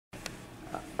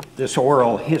This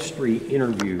oral history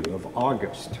interview of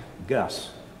August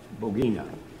Gus Bogina,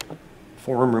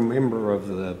 former member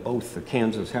of both the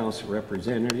Kansas House of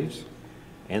Representatives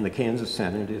and the Kansas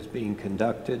Senate, is being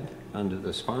conducted under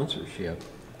the sponsorship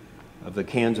of the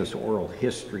Kansas Oral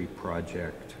History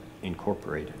Project,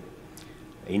 Incorporated,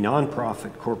 a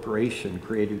nonprofit corporation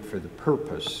created for the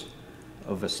purpose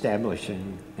of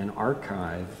establishing an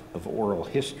archive of oral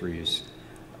histories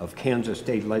of Kansas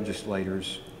state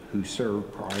legislators who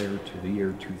served prior to the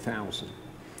year 2000.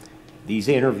 These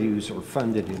interviews are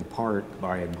funded in part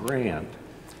by a grant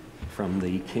from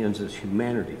the Kansas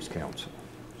Humanities Council.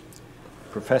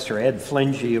 Professor Ed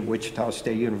Flentje of Wichita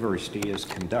State University is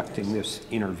conducting this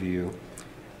interview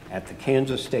at the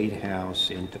Kansas State House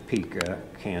in Topeka,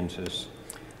 Kansas,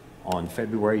 on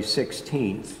February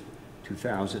 16th,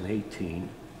 2018.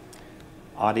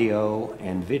 Audio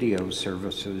and video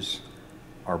services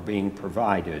are being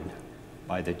provided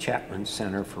by the Chapman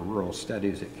Center for Rural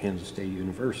Studies at Kansas State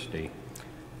University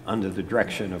under the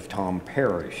direction of Tom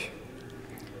Parrish.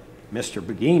 Mr.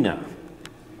 Bogina,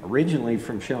 originally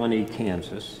from Shawnee,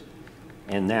 Kansas,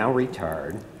 and now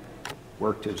retired,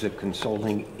 worked as a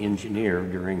consulting engineer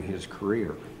during his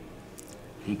career.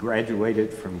 He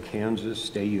graduated from Kansas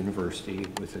State University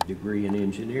with a degree in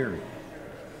engineering.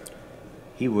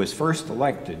 He was first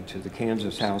elected to the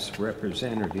Kansas House of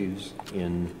Representatives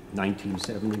in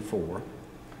 1974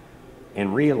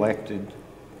 and re-elected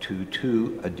to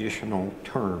 2 additional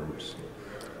terms,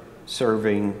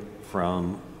 serving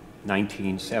from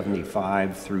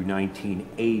 1975 through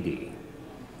 1980.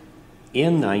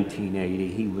 In 1980,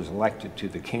 he was elected to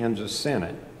the Kansas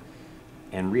Senate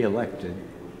and re-elected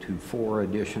to 4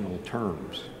 additional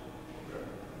terms.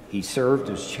 He served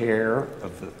as chair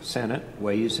of the Senate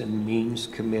Ways and Means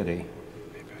Committee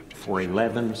for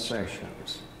 11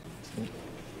 sessions.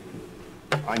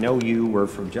 I know you were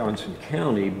from Johnson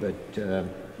County, but...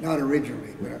 Not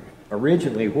originally, but...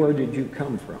 Originally, where did you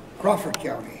come from? Crawford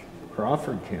County.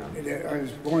 Crawford County. I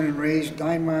was born and raised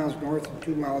 9 miles north and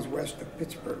 2 miles west of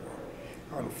Pittsburgh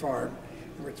on a farm.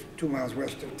 It's 2 miles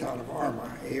west of the town of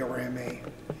Arma, A-R-M-A.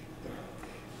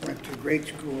 Went to grade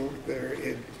school there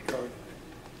in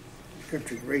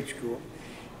country grade school.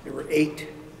 There were 8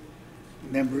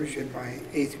 members in my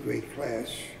 8th grade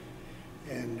class,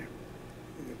 and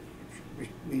which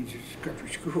means it's country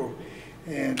school.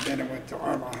 And then I went to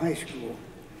Arma High School.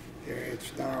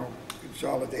 It's now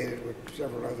consolidated with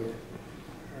several other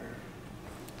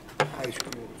high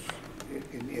schools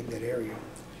in that area.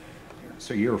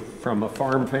 So you're from a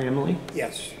farm family?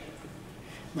 Yes.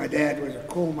 My dad was a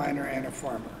coal miner and a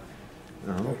farmer.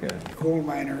 Oh, okay. A coal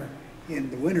miner in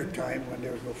the wintertime when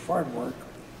there was no farm work,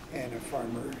 and a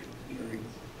farmer during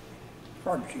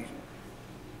farm season.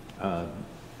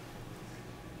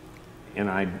 And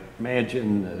I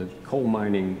imagine coal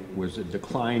mining was a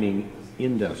declining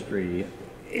industry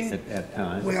at that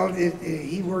time. Well,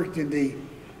 he worked in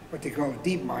what they call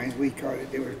deep mines. We call it,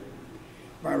 they were,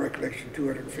 my recollection,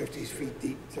 250 feet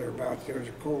deep, thereabouts. There was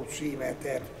a coal seam at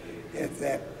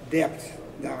that depth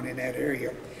down in that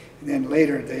area. And then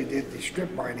later they did the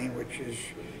strip mining, which is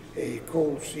a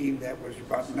coal seam that was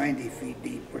about 90 feet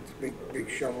deep with big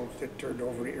shovels that turned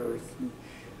over the earth and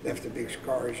left the big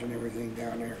scars and everything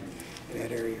down there in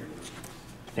that area.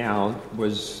 Now,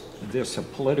 was this a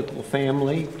political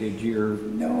family?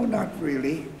 No, not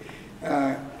really.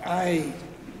 I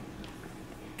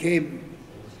came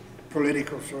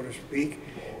political, so to speak,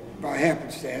 by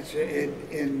happenstance.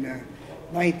 In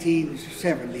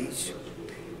 1970s,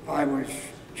 I was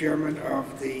chairman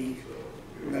of the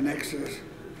Lenexa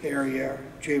Area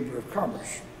Chamber of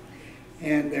Commerce,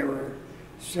 and there were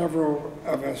several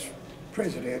of us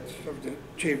presidents of the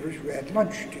chambers who had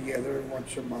lunch together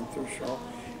once a month or so,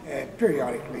 and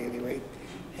periodically anyway,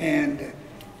 and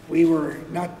we were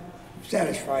not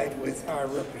satisfied with our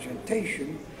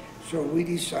representation, so we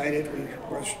decided we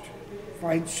must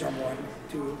find someone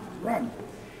to run.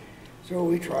 So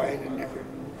we tried and never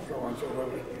so on, so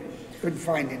we couldn't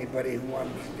find anybody who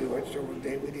wanted to do it, so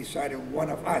we decided one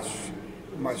of us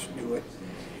must do it.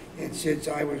 And since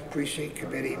I was precinct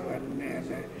committee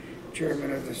and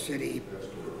chairman of the city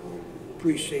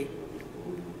precinct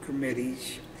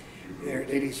committees,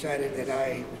 they decided that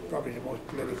I was probably the most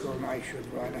political and I should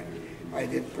run. I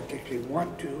didn't particularly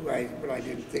want to, but I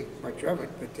didn't think much of it.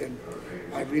 But then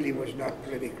I really was not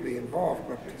politically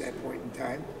involved up to that point in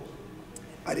time.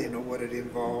 I didn't know what it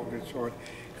involved and so on.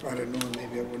 If I'd have known,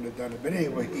 maybe I wouldn't have done it. But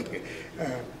anyway,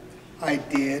 I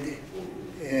did,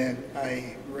 and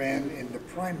I ran in the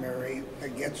primary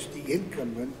against the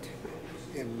incumbent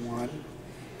and won.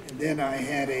 And then I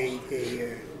had a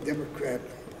Democrat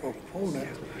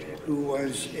opponent who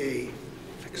was a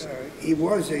he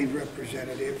was a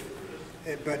representative,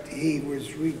 but he was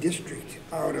redistricted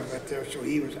out of it there, so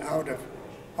he was out of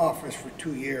office for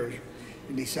 2 years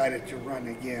and decided to run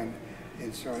again.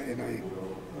 And so, and I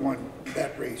won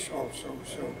that race also.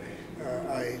 So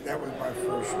that was my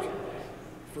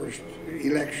first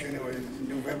election. It was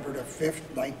November the 5th,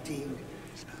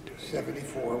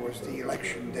 1974 was the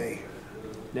election day.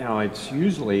 Now, it's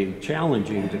usually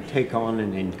challenging to take on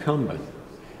an incumbent.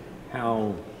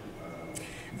 How?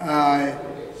 I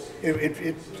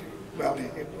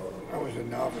was a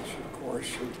novice, of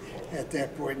course. And at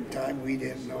that point in time, we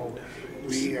didn't know.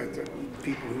 We, the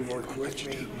people who worked with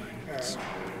me,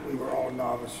 we were all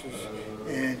novices.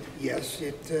 And yes,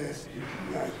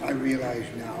 I realize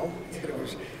now that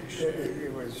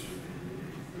it was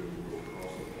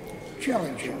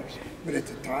challenging. But at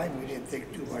the time, we didn't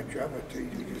think too much of it. We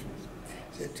just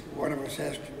said one of us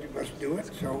must do it,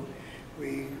 so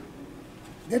we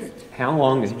did it. How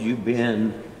long had you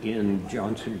been in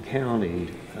Johnson County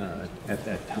at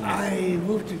that time? I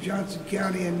moved to Johnson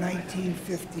County in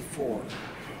 1954,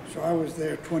 so I was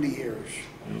there 20 years.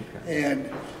 Okay. And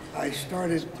I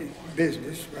started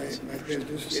business, my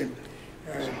business, in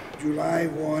July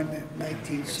 1,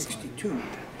 1962.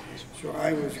 So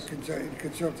I was in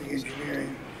consulting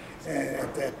engineering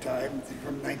at that time,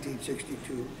 from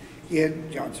 1962,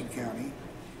 in Johnson County.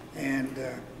 And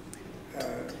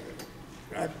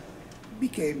I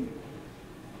became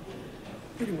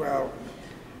pretty well,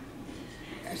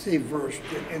 I say versed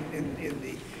in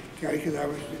the county, because I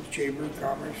was in the Chamber of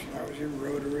Commerce, and I was in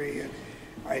Rotary, and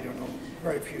I don't know,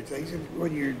 quite a few things. And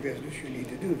when you're in business, you need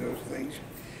to do those things.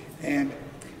 And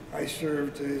I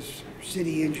served as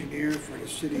city engineer for the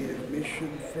city of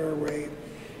Mission, Fairway,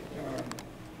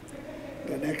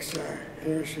 Lenexa,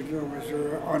 Harrisonville,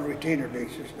 Missouri, on retainer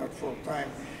basis, not full-time.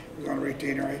 It was on a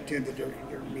retainer. I attended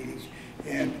their meetings.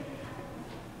 And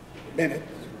Bennett,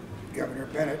 Governor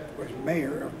Bennett, was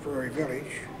mayor of Prairie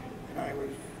Village,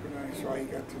 and so I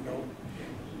got to know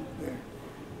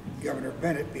Governor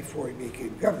Bennett before he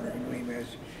became governor. I knew him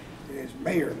as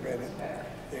Mayor Bennett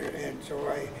there, and so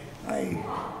I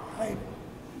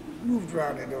moved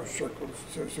around in those circles,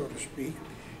 so to speak,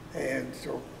 and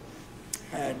so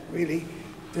really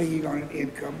taking on an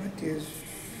incumbent is,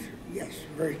 yes,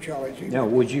 very challenging. Now,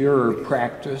 was your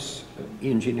practice,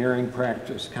 engineering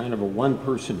practice, kind of a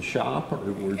one-person shop,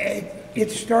 or were... It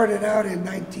started out in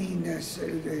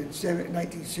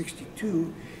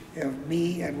 1962 of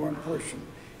me and one person.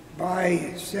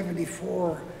 By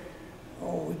 74,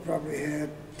 we probably had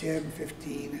 10,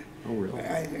 15. Oh, really?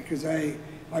 Because I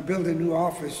built a new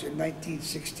office in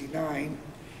 1969,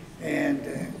 and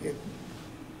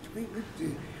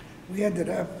we ended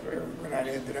up,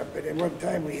 but at one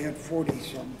time we had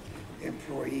 40-some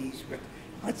employees, but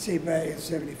I'd say back in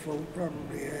 74 we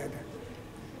probably had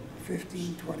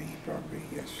 15, 20 probably,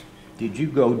 yes. Did you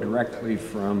go directly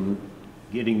from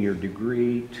getting your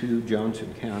degree to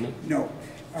Johnson County? No.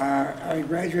 I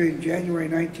graduated in January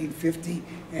 1950,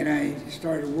 and I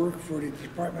started work for the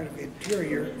Department of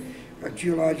Interior, a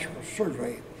geological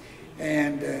survey.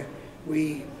 And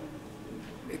we,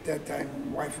 at that time,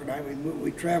 my wife and I,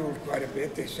 we traveled quite a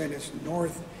bit. They sent us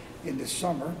north in the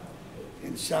summer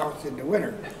and south in the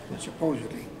winter,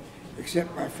 supposedly.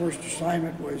 Except my first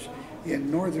assignment was in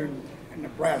northern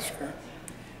Nebraska.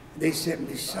 They sent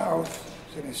us south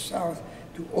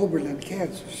to Oberlin,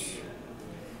 Kansas.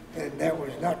 And that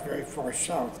was not very far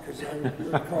south, because I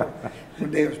recall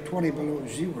one day it was 20 below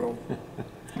zero.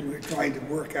 We were trying to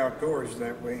work outdoors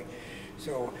that way.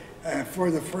 So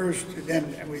for the first,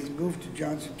 then we moved to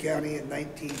Johnson County in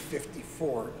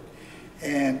 1954.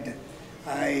 And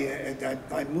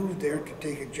I moved there to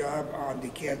take a job on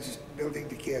building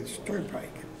the Kansas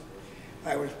Turnpike.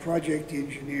 I was project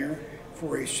engineer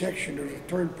for a section of the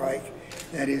Turnpike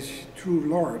that is through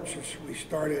Lawrence. We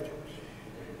started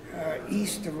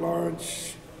east of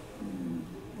Lawrence,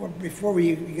 before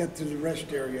we get to the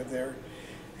rest area there,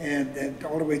 and then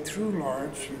all the way through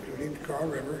Lawrence, including the Kaw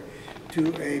River,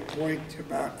 to a point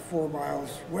about 4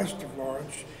 miles west of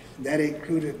Lawrence. That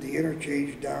included the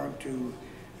interchange down to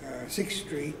 6th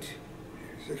Street,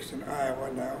 6th and Iowa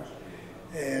now,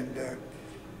 and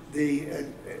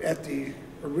at the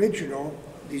original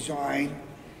design,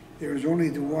 there was only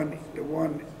the one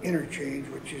interchange,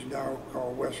 which is now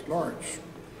called West Lawrence.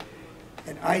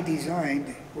 And I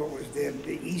designed what was then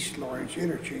the East Lawrence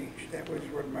interchange. That was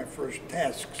one of my first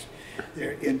tasks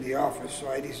there in the office. So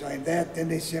I designed that. Then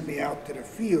they sent me out to the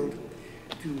field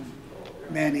to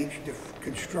manage the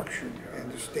construction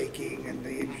and the staking and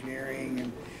the engineering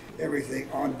and everything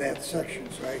on that section.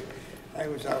 So I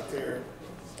was out there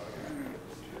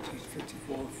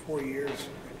 4 years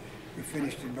we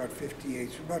finished in about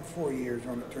 58, so about 4 years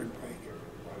on the turnpike.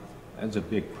 That's a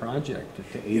big project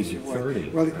at the Yes, age it of was. 30.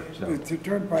 Well, so. the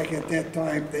turnpike at that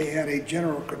time, they had a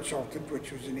general consultant,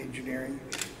 which was an engineering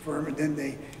firm, and then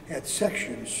they had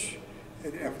sections.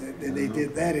 And they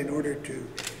did that in order to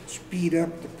speed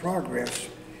up the progress.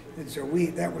 And so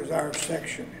that was our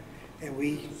section. And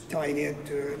we tied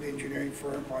into an engineering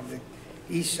firm on the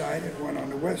east side and one on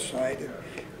the west side. And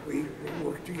we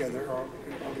worked together, all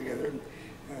together.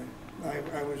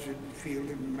 I was in the field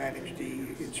and managed the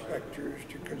inspectors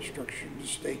to construction,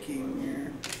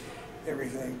 staking,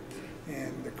 everything,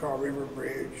 and the Kaw River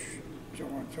Bridge, so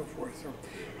on and so forth. So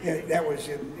yeah, that was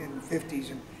in the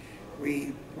 50s, and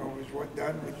we, when was what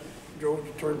done, we drove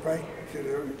the turnpike to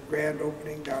the grand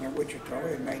opening down in Wichita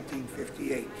in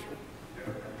 1958.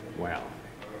 Wow.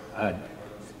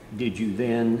 Did you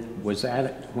then, was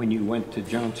that when you went to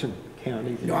Johnson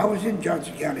County? No, I was in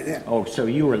Johnson County then. Oh, so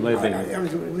you were living...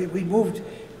 We moved,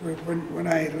 when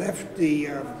I left the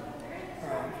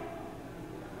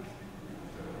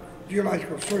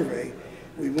Geological Survey,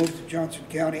 we moved to Johnson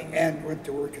County and went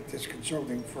to work at this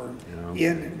consulting firm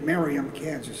in Merriam,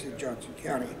 Kansas, in Johnson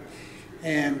County.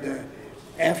 And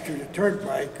after the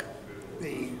turnpike,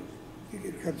 the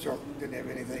consultant didn't have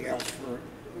anything else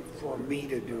for me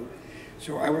to do.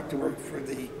 So I went to work for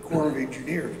the Corps of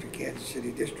Engineers, the Kansas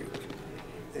City District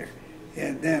there.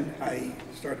 And then I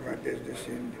started my business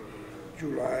in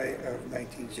July of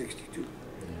 1962.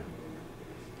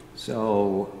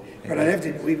 So... But I lived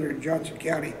in, we were in Johnson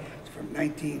County from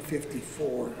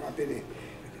 1954. I've been in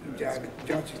Johnson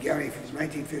County from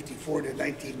 1954 to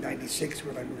 1996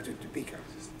 when I moved to Topeka.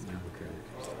 Okay.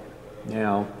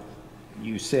 Now,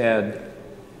 you said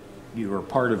you were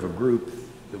part of a group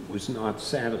that was not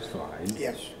satisfied.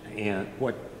 Yes. And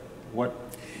what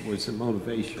was the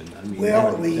motivation? I mean,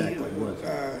 Well, what exactly was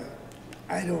it?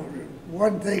 I don't,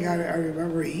 one thing I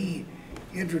remember, he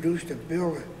introduced a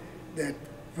bill that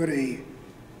put a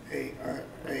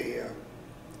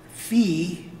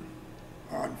fee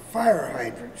on fire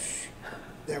hydrants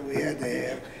that we had to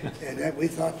have, and that we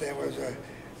thought that was a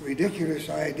ridiculous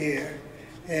idea,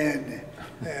 and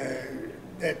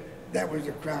that was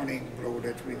the crowning blow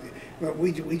that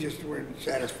we just weren't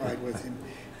satisfied with him.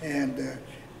 And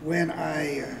when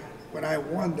I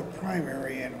won the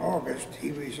primary in August,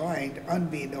 he resigned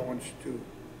unbeknownst to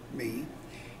me.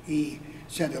 He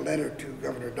sent a letter to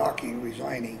Governor Docking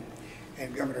resigning,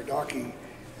 and Governor Docking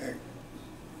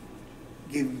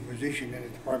gave him a position in the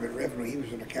Department of Revenue. He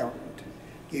was an accountant.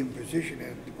 Gave him a position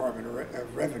in the Department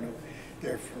of Revenue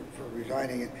there for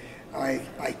resigning. And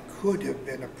I could have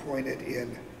been appointed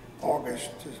in August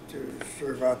to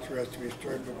serve out the rest of his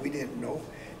term, but we didn't know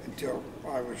until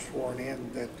I was sworn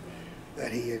in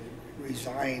that he had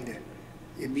resigned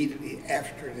immediately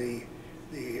after the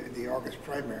August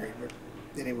primary. But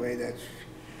anyway, that's...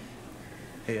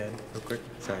 Hey Ed, real quick,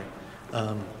 sorry.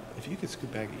 If you could scoot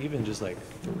back even just like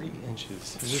 3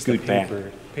 inches. It's just Scoot back.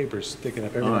 Paper's sticking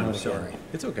up every Oh, now I'm and again. sorry.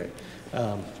 It's okay.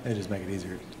 And just make it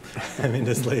easier. I mean,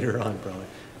 just later on probably.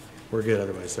 We're good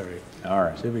otherwise, sorry. All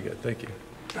right. Should be good, thank you.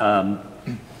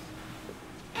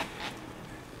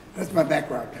 That's my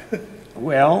background.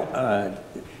 Well,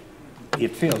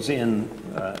 it fills in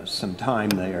some time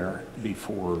there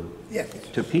before Yes.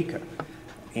 Topeka.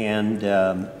 And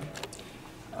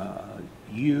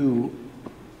you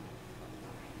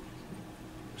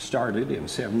started in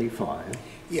 75.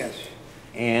 Yes.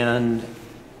 And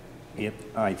it,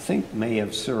 I think, may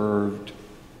have served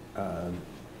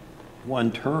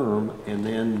one term and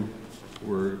then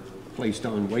were placed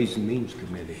on Ways and Means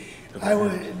Committee.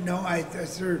 I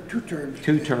served 2 terms.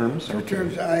 2 terms? Two Okay.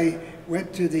 terms. I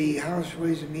went to the House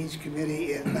Ways and Means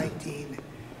Committee in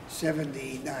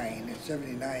 1979,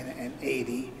 79 and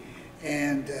 80,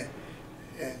 and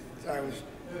I was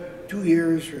 2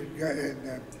 years, and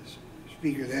the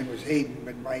speaker then was Hayden,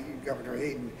 but Governor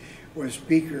Hayden was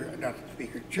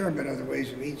chairman of the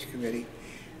Ways and Means Committee,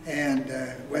 and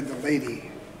Wendell Lady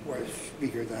was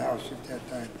Speaker of the House at that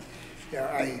time.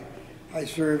 Yeah, I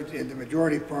served in the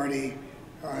majority party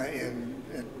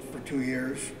for 2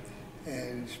 years,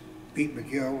 and Pete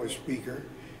McGill was Speaker.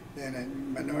 Then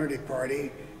in minority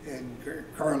party, and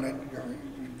Carlin,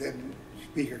 then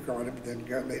Speaker Carlin, then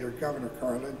later Governor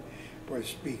Carlin was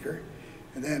Speaker.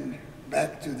 And then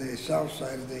back to the south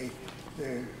side of the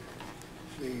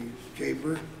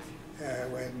chamber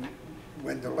when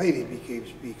the lady became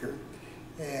Speaker,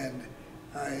 and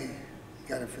I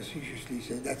kind of facetiously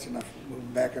said, that's enough moving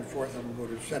back and forth, I'm going to go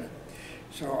to the Senate.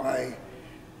 So I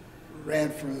ran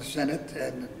for the Senate,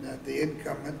 and the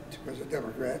incumbent was a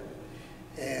Democrat,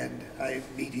 and I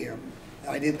beat him.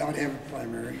 I did not have a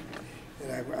primary,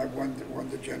 and I won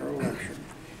the general election,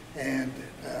 and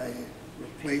I was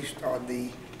placed on the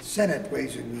Senate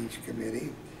Ways and Means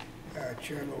Committee.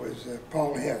 Chairman was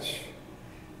Paul Hess,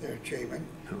 their chairman.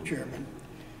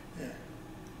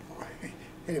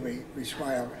 Anyway, we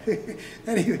smiled.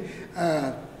 Anyway,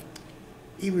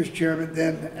 he was chairman.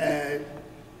 Then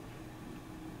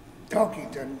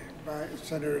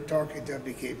Senator Talkington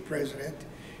became president,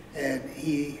 and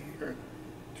he,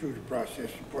 through the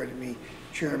process, appointed me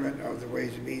chairman of the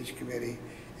Ways and Means Committee,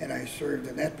 and I served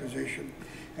in that position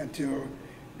until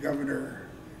Governor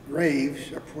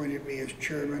Graves appointed me as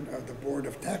chairman of the Board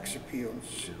of Tax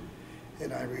Appeals.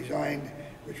 And I resigned,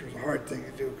 which was a hard thing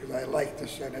to do because I liked the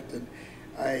Senate and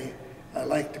I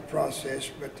liked the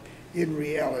process, but in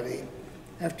reality,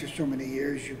 after so many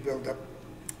years, you build up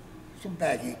some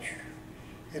baggage.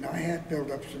 And I had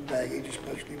built up some baggage,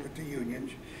 especially with the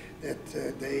unions, that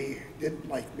they didn't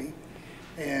like me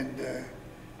and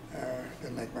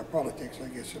didn't like my politics, I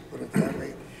guess I'll put it that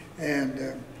way.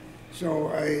 And so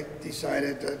I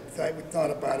decided that I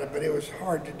thought about it, but it was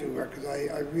hard to do because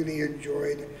I really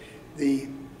enjoyed the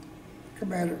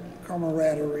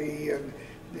camaraderie and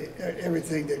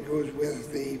everything that goes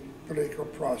with the political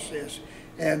process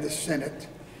and the Senate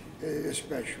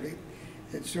especially.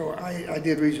 And so I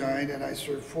did resign, and I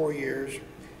served 4 years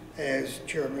as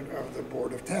chairman of the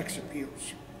Board of Tax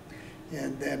Appeals.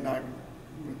 And then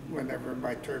whenever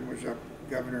my term was up,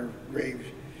 Governor Graves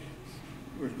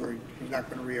was not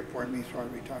going to reappoint me, so I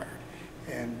retired.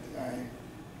 And I've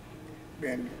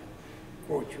been,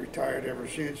 quotes, retired ever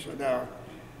since. So now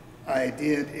I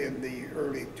did, in the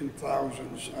early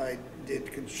 2000s, I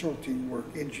did consulting work,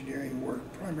 engineering work,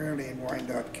 primarily in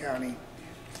Wyandotte County.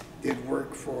 Did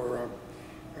work for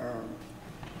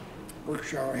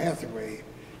Berkshire Hathaway.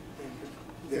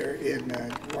 There in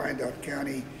Wyandotte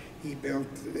County, they built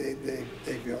in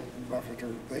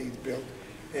Buffalo, they built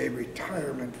a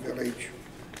retirement village,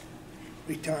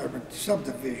 retirement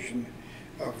subdivision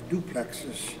of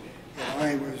duplexes, and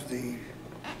I was the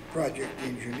project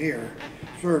engineer,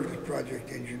 served as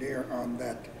project engineer on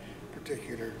that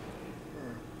particular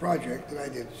project, and I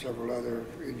did several other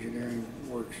engineering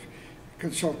works.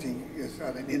 Consulting is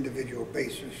on an individual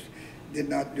basis. Did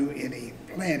not do any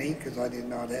planning because I did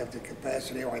not have the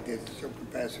capacity. I did some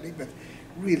capacity, but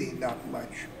really not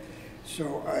much.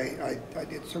 So I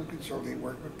did some consulting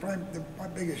work, but my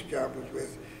biggest job was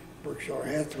with Berkshire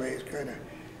Hathaway. It's kind of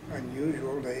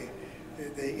unusual. They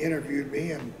interviewed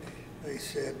me and they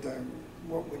said,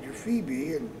 what would your fee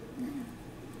be? And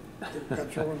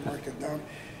got someone marked it down.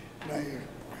 And I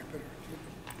better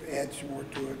add some more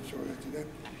to it. So that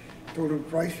total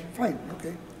price, fine,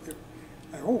 okay.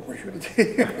 I hope I should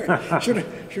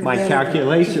have. My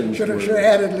calculations should have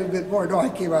added a little bit more. No, I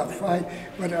came out fine,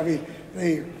 but I mean,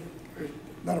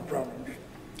 not a problem.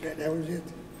 That was it.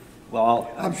 Well,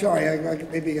 I'm sorry. I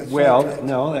maybe got well, sidetracked.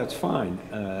 no, that's fine.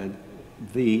 I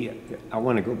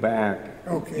want to go back.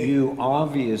 Okay. You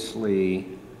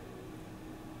obviously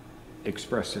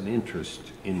express an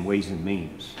interest in Ways and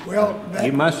Means. Well,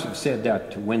 you must have said that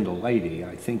to Wendell Lady.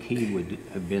 I think he would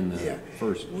have been the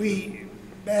first.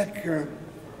 Back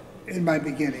in my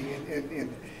beginning,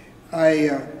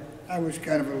 I was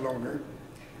kind of a loner,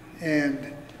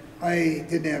 and I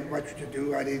didn't have much to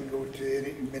do. I didn't go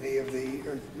to many of the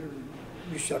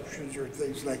receptions or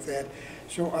things like that.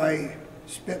 So I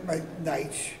spent my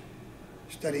nights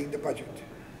studying the budget.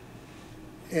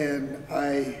 And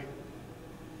I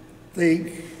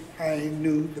think I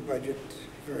knew the budget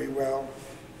very well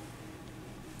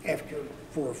after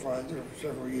 4 or 5 or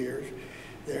several years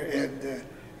there. And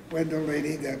Wendell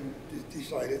Lady then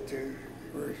decided to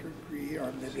agree,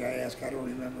 or maybe I asked, I don't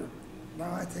remember. No,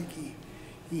 I think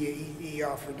he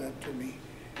offered that to me.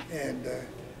 And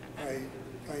I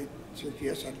said,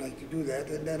 yes, I'd like to do that.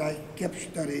 And then I kept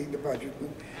studying the budget.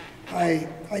 And I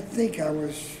think I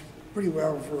was pretty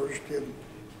well versed in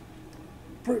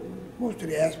most of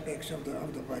the aspects of the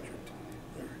budget.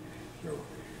 So,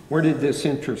 where did this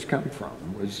interest come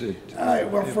from? Was it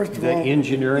well, first of all,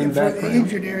 engineering background?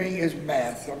 Engineering is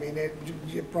math. I mean,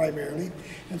 primarily,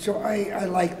 and so I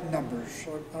like numbers.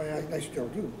 So I still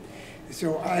do.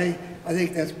 So I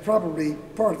think that's probably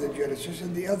part of the genesis.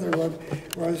 And the other one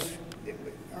was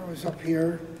I was up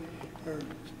here,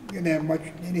 didn't have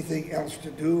anything else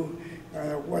to do.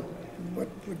 What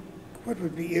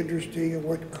would be interesting and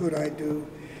what could I do?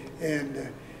 And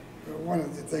one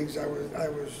of the things I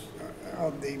was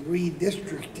on the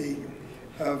redistricting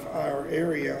of our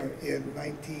area in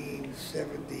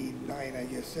 1979, I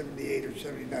guess 78 or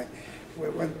 79,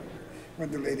 when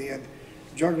the lady had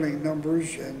juggling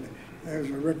numbers, and there was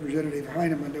a Representative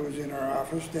Heineman that was in our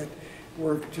office that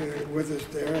worked with us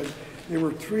there, and there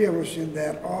were 3 of us in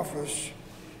that office,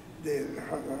 the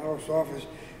House office,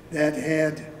 that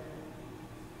had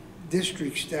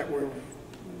districts that were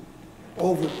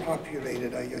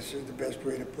overpopulated, I guess is the best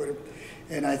way to put it.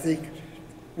 And I think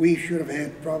we should have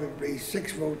had probably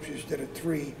 6 votes instead of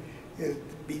 3,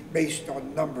 based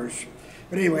on numbers.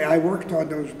 But anyway, I worked on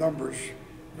those numbers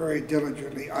very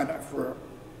diligently for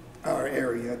our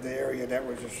area, the area that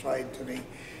was assigned to me,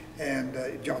 and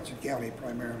Johnson County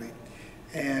primarily.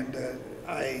 And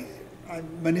I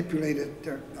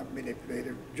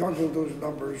juggled those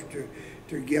numbers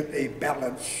to get a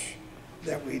balance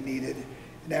that we needed.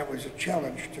 And that was a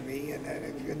challenge to me,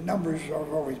 and numbers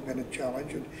have always been a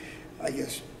challenge, and I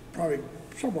guess probably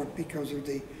somewhat because of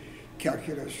the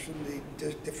calculus and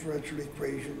the differential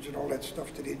equations and all that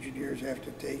stuff that engineers have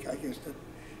to take. I guess that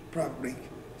probably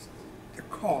the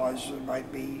cause you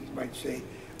might say,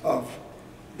 of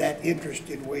that interest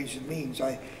in Ways and Means.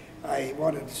 I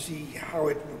wanted to see how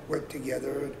it went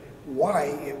together, and why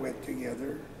it went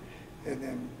together, and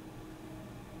then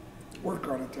work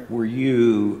on it there. Were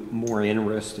you more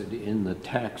interested in the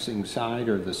taxing side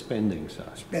or the spending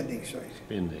side? Spending side.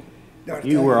 Spending. No,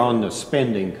 you were on the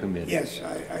spending committee. Yes,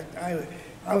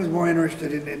 I was more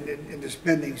interested in the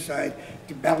spending side,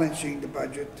 to balancing the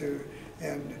budget,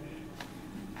 and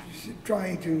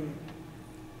trying to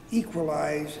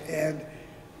equalize and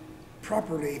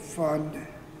properly fund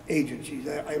agencies.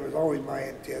 It was always my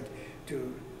intent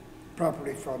to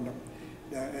properly fund them,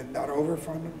 and not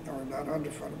overfund them or not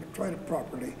underfund them, but try to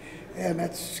properly. And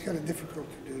that's kind of difficult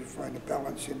to do, to find a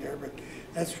balance in there, but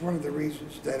that's one of the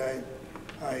reasons that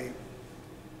I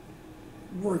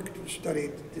worked and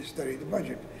studied the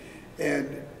budget.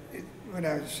 And when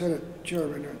I was Senate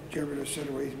chairman of the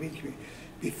Senate Ways and Means Committee,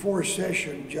 before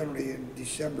session, generally in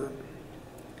December,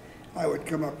 I would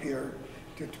come up here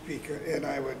to Topeka, and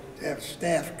I would have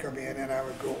staff come in, and I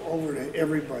would go over to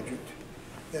every budget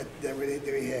that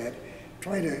we had,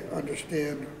 try to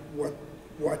understand what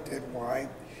and why,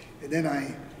 and then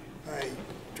I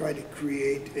tried to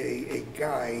create a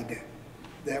guide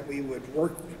that we would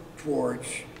work towards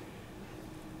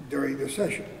during the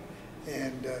session.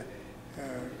 And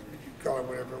you call it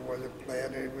whatever it was, a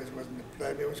plan. It wasn't a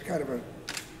plan. It was kind of a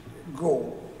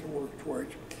goal to work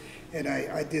towards. And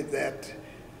I did that,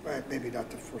 maybe not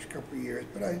the first couple of years,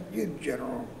 but in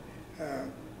general,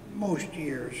 most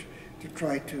years, to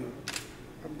try to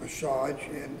massage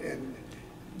and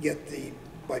get the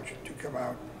budget to come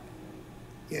out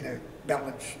in a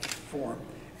balanced form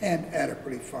and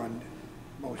adequately fund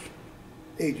most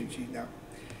agencies. Now,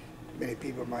 many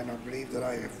people might not believe that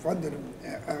I have funded them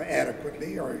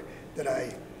adequately, or that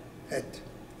I had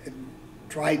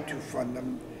tried to fund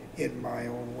them in my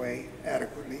own way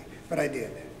adequately, but I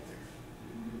did.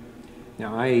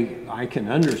 Now, I can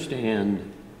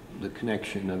understand the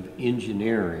connection of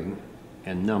engineering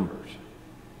and numbers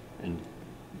and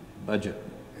budget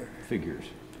figures,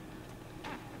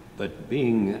 but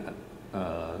being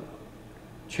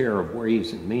chair of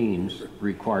Ways and Means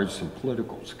requires some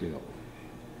political skill.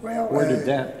 Well, where did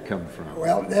that come from?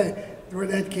 Well, where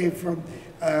that came from,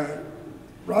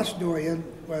 Ross Doyen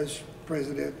was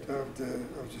president of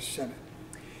the Senate,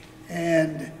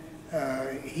 and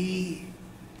he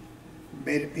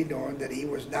made it be known that he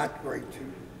was not going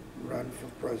to run for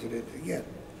president again.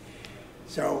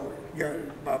 So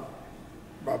Bob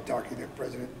Talkington,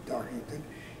 President Talkington,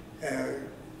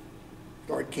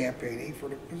 started campaigning for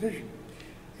the position,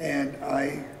 and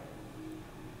I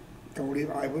told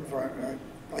him I would run.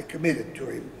 I committed to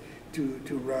him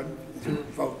to run, to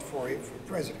vote for him for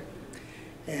president.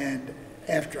 And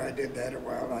after I did that a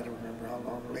while, I don't remember how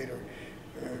long later,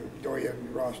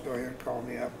 Ross Doyen called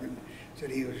me up and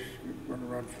said he was going to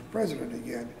run for president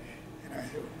again. And I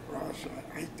said, Ross,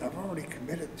 I've already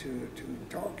committed to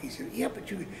talk. He said, yeah,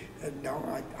 but you,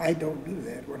 no, I don't do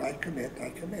that. When I commit, I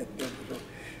commit. So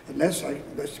unless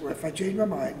if I change my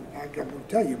mind, I'm going to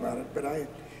tell you about it. But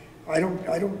I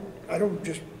don't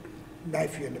just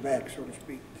knife you in the back, so to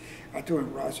speak. I told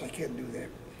him, Ross, I can't do that.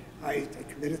 I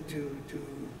committed to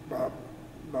Bob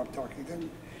Talkington,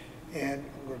 and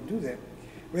I'm going to do that.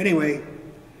 But anyway,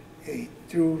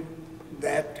 through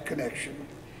that connection,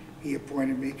 he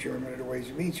appointed me chairman of the Ways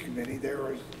and Means Committee. There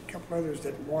was a couple others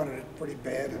that wanted it pretty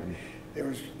bad, and there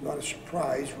was a lot of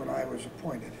surprise when I was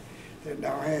appointed.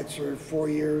 Now, I had served 4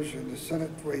 years in the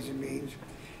Senate Ways and Means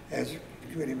as a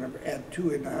committee member, and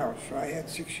 2 in the House. So I had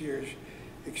 6 years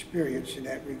experience in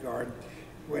that regard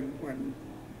when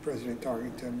President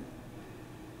Tarkington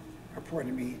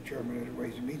appointed me chairman of the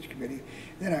Ways and Means Committee.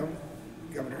 Then I was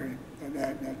governor, and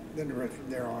then from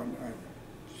there on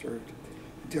I served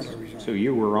until I resigned. So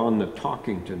you were on the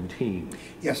Talkington team?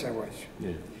 Yes, I was.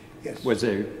 Yeah. yes. Was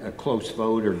it a close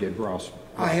vote, or did Ross?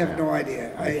 I have no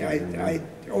idea.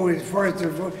 As far as the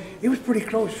vote, it was pretty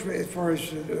close as far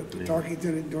as talking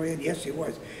to the Doyen. Yes, it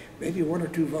was. Maybe 1 or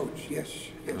 2 votes. Yes,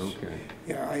 yes. Okay.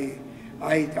 Yeah, I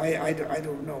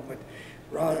don't know, but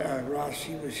Ross,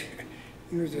 he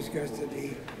was disgusted.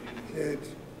 He said,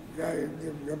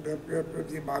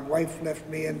 my wife left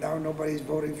me and now nobody's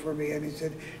voting for me, and he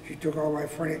said she took all my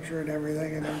furniture and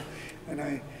everything,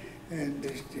 I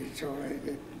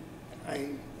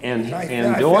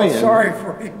Doyen, felt sorry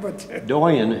for him, but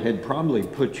Doyen had probably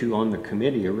put you on the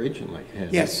committee originally.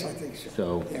 yes, I think so.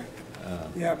 So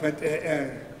Yeah, but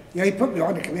yeah, he put me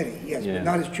on the committee, yes, Yeah. but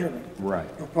not as chairman. Right.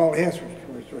 No, Paul Hess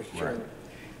was chairman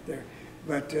there.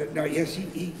 But no, yes,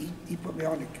 he put me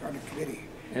on the committee.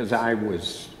 As I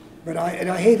was, But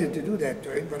I hated to do that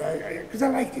to him, but because I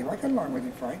liked him, I got along with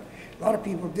him fine. A lot of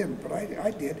people didn't, but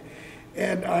I did.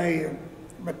 And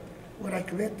but when I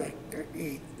quit,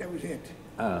 that was it.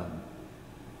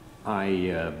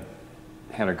 I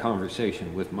had a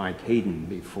conversation with Mike Hayden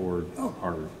before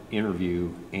our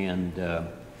interview, and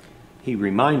he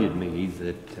reminded me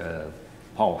that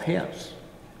Paul Hess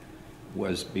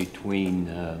was between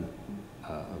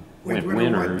Went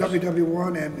Winners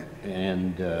WW1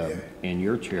 and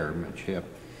your chairmanship.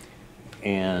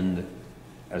 And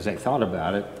as I thought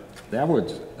about it, that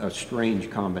was a strange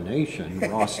combination,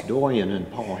 Ross Doyen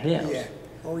and Paul Hess. Yeah,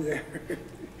 oh yeah.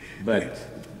 But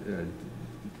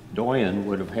Doyen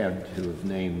would have had to have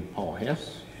named Paul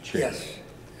Hess chair Yes,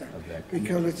 of that committee.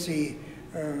 because let's see,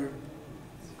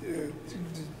 the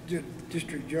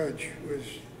district judge was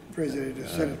president of the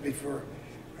Senate before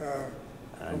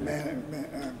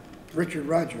Richard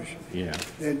Rogers. Yeah.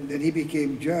 Then he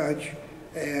became judge,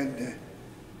 and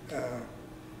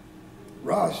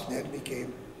Ross then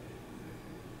became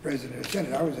president of the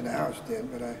Senate. I was in the House then,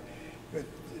 but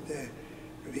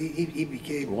he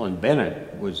became. Well, and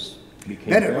Bennett became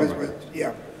Bennett governor.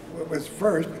 was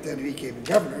first, but then he became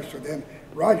governor. So then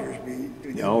Rogers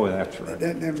Oh, that's right.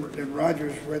 Then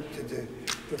Rogers went to the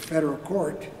federal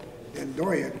court. Then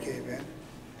Doyen came in,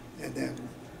 and then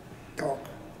Talk,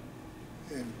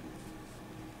 and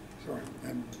so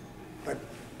and but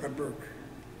Burke.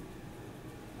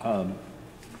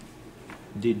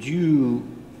 Did you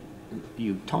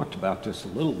talked about this a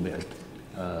little bit,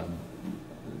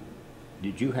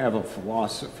 did you have a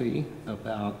philosophy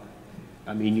about,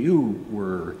 I mean, you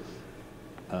were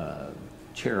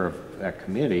chair of that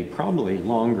committee probably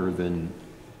longer than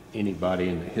anybody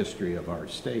in the history of our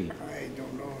state. I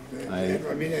don't know.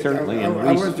 Certainly I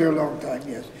was there a long time,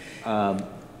 yes.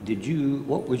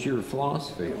 What was your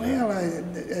philosophy? Well,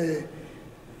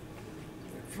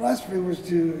 philosophy was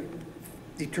to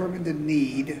determine the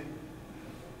need.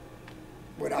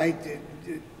 What I did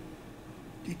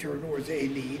determine was a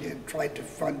need and tried to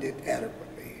fund it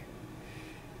adequately.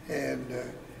 And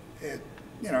it's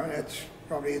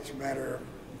a matter of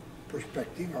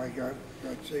perspective.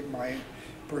 I'd say my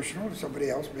personal, somebody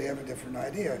else may have a different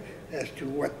idea as to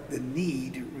what the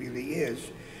need really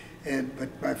is. But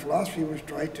my philosophy was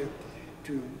try to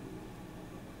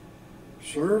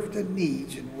serve the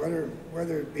needs, and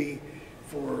whether it be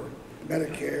for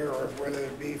Medicare or whether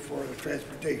it be for the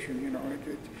transportation,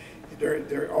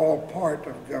 they're all part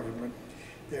of government.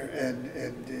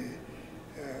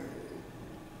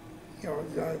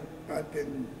 I've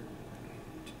been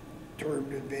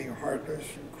termed as being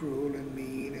heartless and cruel and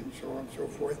mean and so on and so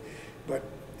forth, but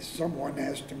someone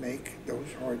has to make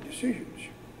those hard decisions.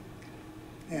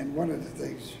 And one of the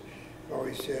things I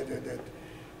always said that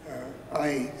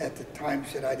I, at the time,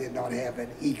 said I did not have an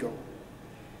ego.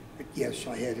 But yes,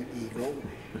 I had an ego.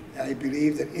 I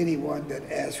believe that anyone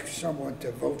that asks someone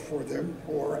to vote for them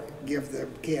or give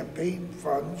them campaign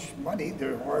funds, money,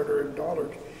 their hard-earned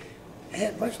dollars,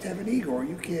 must have an ego or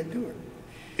you can't do it.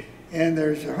 And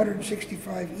there's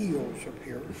 165 egos up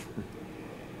here.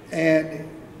 And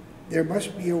there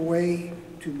must be a way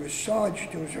to massage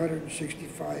those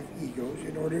 165 egos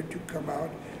in order to come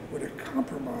out with a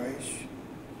compromise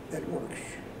that works.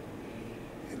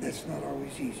 And that's not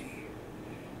always easy.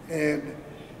 And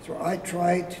so I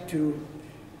tried to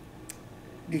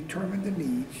determine the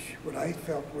needs, what I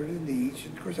felt were the needs.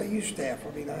 And of course I used staff.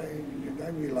 I mean, I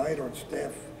relied on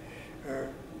staff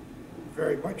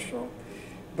very much so.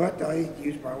 But I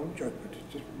used my own judgment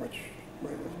as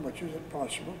much as it's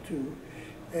possible too.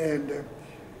 And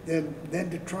then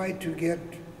to try to get,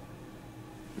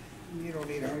 you don't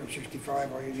need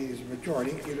 165, all you need is a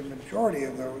majority. Get a majority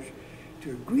of those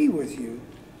to agree with you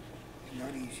is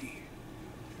not easy.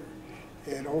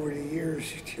 And over the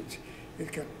years,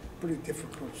 it got pretty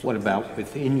difficult sometimes. What about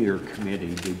within your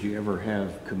committee? Did you ever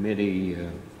have committee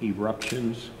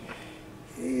eruptions?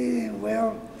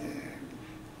 Well,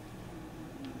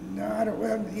 no, I don't,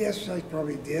 well, yes, I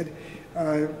probably did.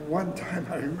 One time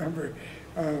I remember,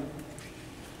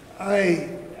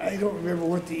 I don't remember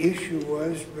what the issue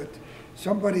was, but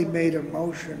somebody made a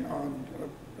motion on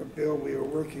a bill we were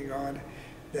working on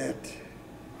that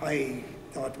I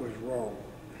thought was wrong.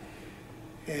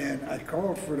 And I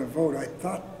called for the vote. I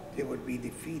thought it would be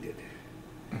defeated.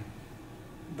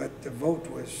 But the vote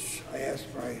was, I asked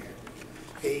my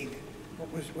aide,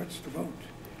 what's the vote?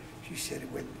 She said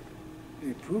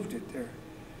they approved it there.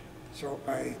 So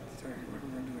what am I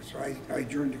going to do? So I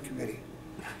adjourned the committee.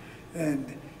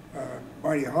 And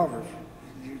Marty Hoffer,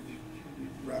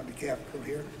 around the Capitol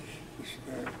here, this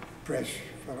press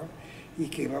fellow, he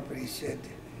came up and he said,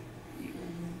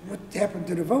 what happened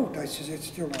to the vote? I said, it's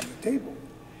still on the table.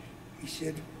 He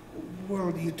said,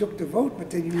 well, you took the vote, but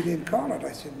then you didn't call it.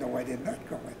 I said, no, I did not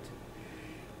call it.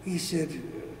 He said,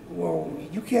 well,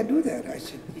 you can't do that. I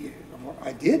said, yeah, well,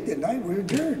 I did, didn't I? We're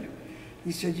adjourned.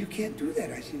 He said, you can't do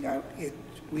that. I said,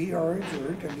 we are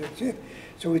adjourned, and that's it.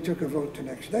 So we took a vote the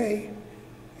next day,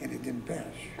 and it didn't pass.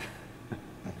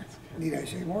 Need I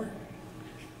say more?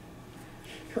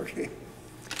 Okay.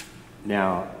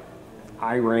 Now,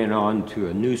 I ran on to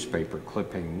a newspaper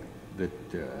clipping that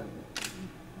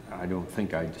I don't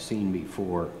think I'd seen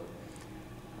before.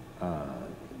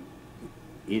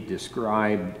 It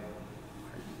described,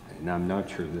 and I'm not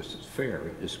sure this is fair,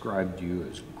 it described you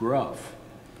as gruff,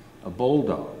 a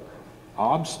bulldog,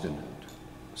 obstinate,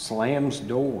 slams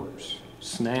doors,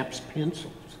 snaps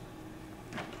pencils.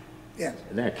 Yes.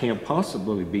 That can't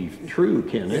possibly be true,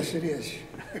 can it? Yes, it is.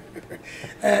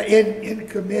 In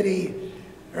committee,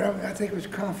 I think it was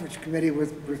conference committee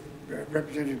with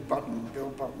Representative Button,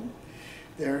 Bill Button,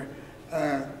 there,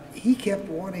 he kept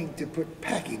wanting to put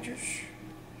packages.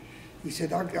 He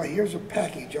said, here's a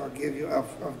package I'll give you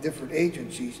of different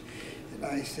agencies. And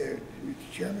I said,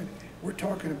 Mr. Chairman, we're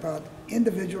talking about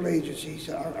individual agencies.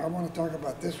 I want to talk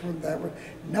about this one, that one,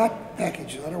 not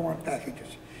packages. I don't want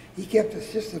packages. He kept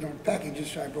insisting on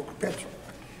packages, so I broke a pencil.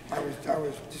 I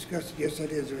was disgusted. Yes,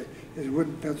 it is a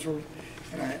wooden pencil,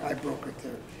 and I broke it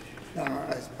there. Now,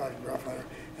 I was probably rough on it.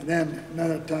 And then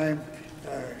another time,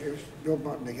 it was Bill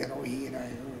Button again. Oh, he and I,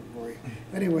 oh boy.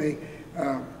 Anyway,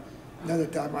 another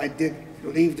time I did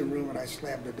leave the room and I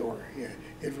slammed the door. Yeah,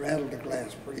 it rattled the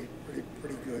glass pretty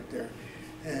good there.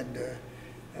 And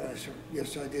so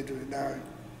yes, I did do it. Now,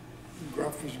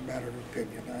 gruff is a matter of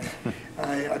opinion.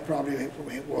 I probably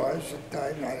was at the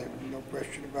time. I have no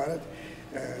question about it.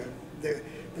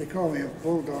 They called me a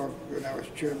bulldog when I was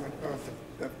chairman of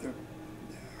the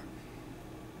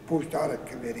post audit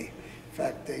committee. In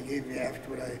fact, they gave me,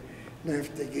 after I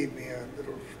left, they gave me a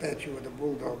little statue with a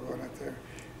bulldog on it there,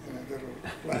 and a little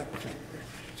plaque.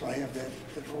 So I have that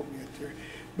hold me up there.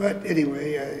 But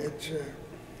anyway, it's,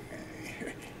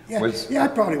 yeah, I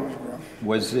probably was rough.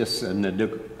 Was this a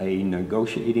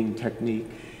negotiating technique?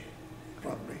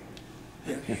 Probably,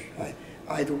 yes.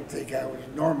 I don't think I was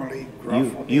normally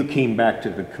gruff. You came back to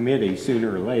the committee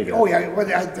sooner or later. Oh yeah, well,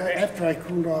 after I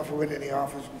cooled off, I went in the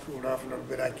office and cooled off a little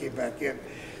bit, I came back in.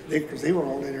 Because they were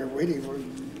all in there waiting,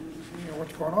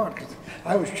 what's going on? Because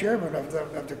I was chairman of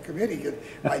the committee.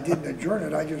 I didn't adjourn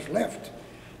it, I just left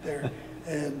there.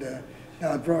 And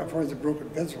now, as far as the broken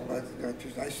pencil,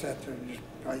 I sat there and just,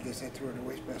 I guess I threw it in the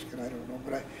wastebasket, I don't know.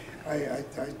 But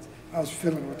I was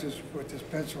fiddling with this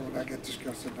pencil and I got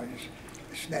disgusted. I just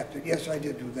snapped it. Yes, I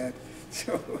did do that.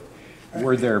 So.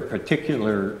 Were there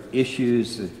particular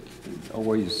issues that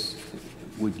always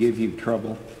would give you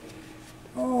trouble?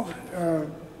 Oh,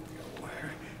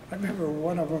 I remember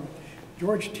one of them,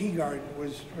 George Teagarden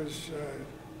was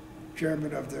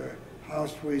chairman of the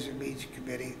House Ways and Means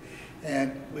Committee,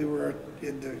 and we were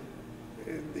in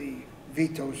the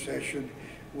veto session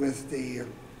with the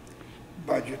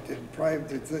budget, and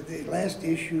the last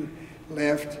issue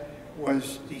left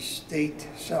was the state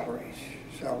salaries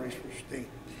for state.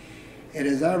 And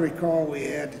as I recall, we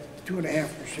had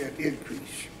 2.5%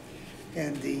 increase,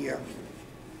 and the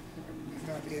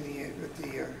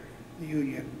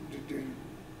union, the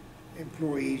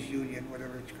employees union,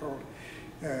 whatever it's called,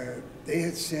 they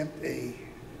had sent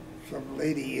some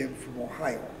lady in from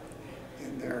Ohio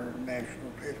in their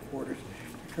national headquarters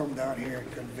to come down here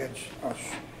and convince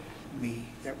me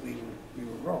that we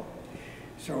were wrong.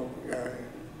 So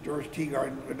George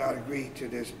Teagarden would not agree to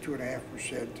this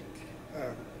 2.5%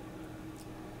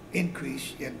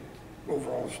 increase in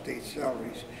overall state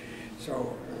salaries.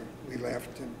 So we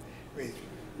left and we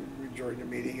joined the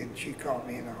meeting, and she called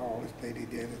me in the hall, this lady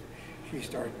did, and she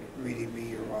started reading me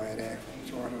your riot act and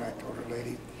so on, and I told her,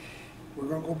 lady, we're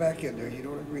going to go back in there. You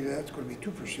don't agree to that? It's going to be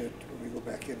 2% when we go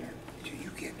back in there. She said,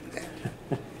 you can't do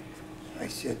that.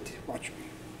 said, watch me.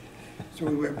 So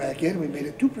we went back in, we made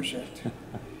it 2%.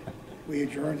 We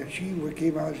adjourned, and she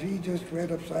came out, she just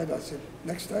read upside down. I said,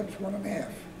 next time it's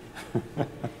 1.5.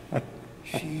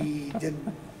 She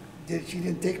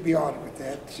didn't take me on with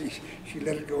that. She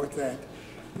let it go at that.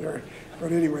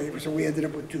 But anyway, so we ended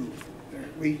up with 2.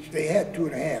 They had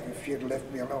 2.5 if she had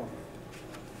left me alone,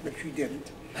 but she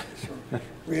didn't. So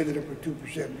we ended up with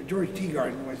 2%. But George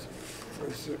Teagarden was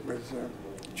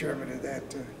chairman of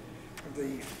that of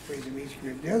the Ways and Means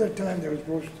Committee. The other time there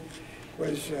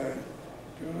was the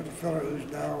fellow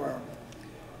who's now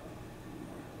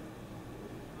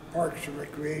Parks and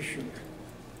Recreation.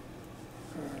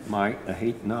 Mike,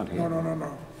 not him.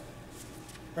 No.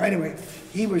 Anyway,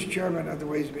 he was chairman of the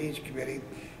Ways and Means Committee,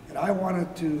 and I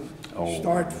wanted to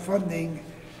start funding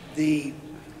the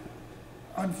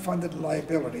unfunded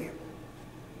liability,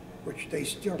 which they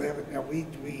still haven't. Now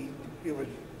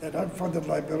that unfunded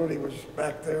liability was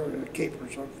back there in the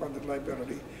Capers, unfunded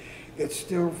liability. It's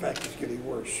still, in fact, it's getting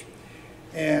worse.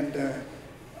 And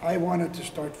I wanted to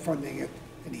start funding it,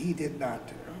 and he did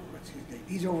not. What's his name?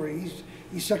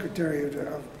 He's secretary of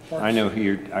Parks. I know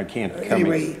I can't come.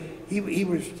 Anyway, he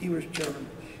was chairman,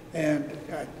 and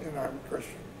of course,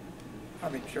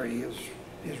 I'm sure his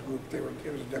group.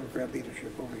 It was a Democrat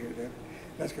leadership over here then.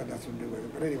 That's got nothing to do with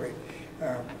it. But anyway,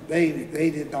 they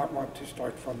did not want to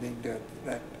start funding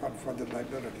that unfunded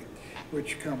liability,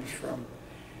 which comes from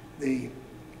the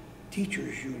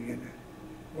teachers union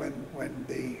when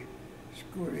the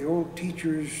old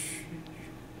teachers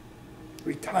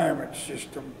retirement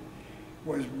system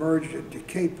was merged into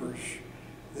Capers.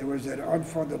 There was that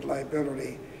unfunded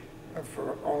liability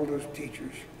for all those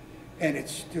teachers, and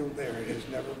it's still there. It has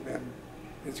never been.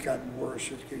 It's gotten worse.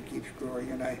 It keeps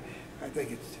growing, and I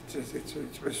think it's a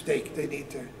mistake. They need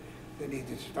to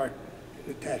start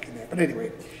attacking that. But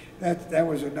anyway, that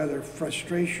was another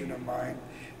frustration of mine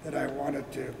that I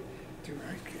wanted to. I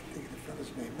can't think of the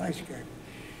fellow's name. Nice guy.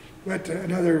 But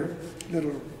another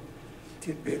little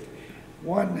tidbit.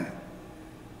 One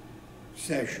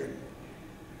session,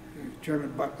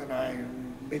 Chairman Button and I,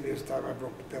 maybe this time I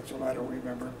broke the pencil, I don't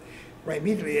remember. Right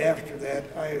immediately after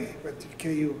that, I went to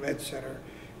KU Med Center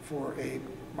for a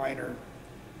minor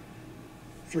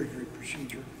surgery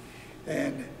procedure.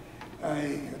 And I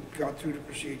had gone through the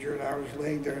procedure, and I was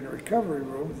laying there in the recovery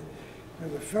room.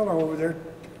 There's a fellow over there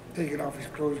taking off his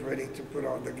clothes, ready to put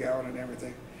on the gown and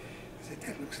everything. I said,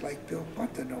 that looks like Bill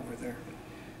Button over there.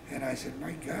 And I said,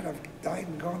 my God, I've died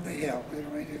and gone to hell. You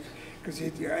know, because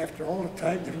after all the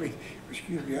time that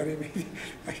excuse me, I didn't mean,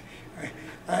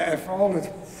 after all the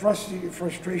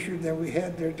frustration that we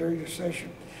had there during the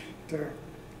session,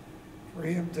 for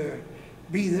him to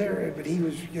be there, but he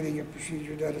was getting a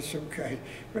procedure done of some kind.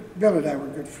 But Bill and I were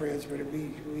good friends, but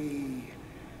we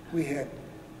had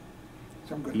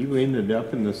some good. You ended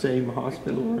up in the same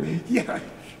hospital room? Yeah.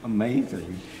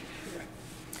 Amazing.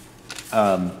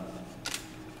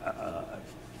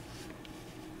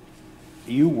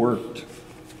 You worked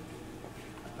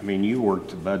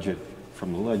the budget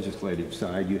from the legislative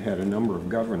side. You had a number of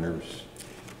governors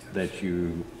that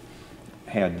you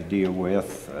had to deal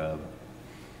with,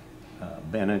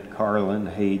 Bennett, Carlin,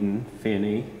 Hayden,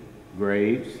 Finney,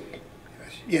 Graves.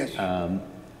 Yes.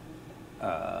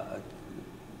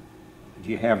 Do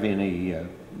you have any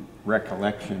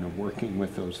recollection of working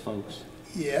with those folks?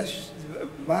 Yes.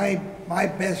 My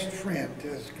best friend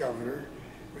as governor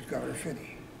was Governor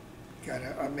Finney. Kind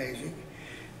of amazing.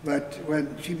 But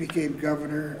when she became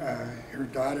governor, her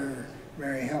daughter,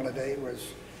 Mary Halliday,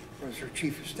 was her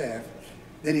chief of staff.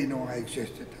 They didn't know I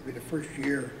existed. I mean, the first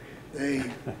year, they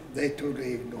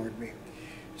totally ignored me.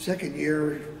 Second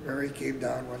year, Mary came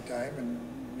down one time and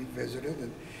we visited,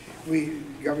 and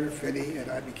Governor Finney and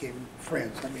I became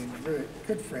friends. I mean, very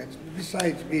good friends.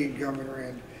 Besides being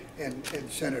governor and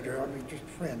senator, I mean, just a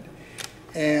friend.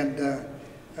 And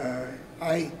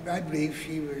I believe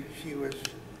she was,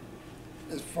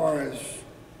 as far as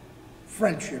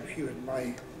friendship, she was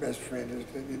my best friend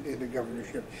in the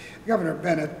governorship. Governor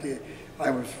Bennett, I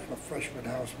was a freshman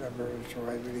House member, so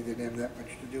I really didn't have that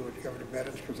much to do with Governor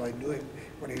Bennett because I knew him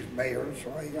when he was mayor,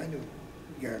 so I knew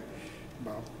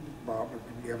Bob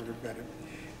and Governor Bennett.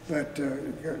 But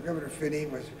Governor Finney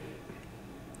was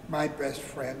my best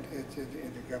friend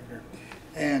in the governor,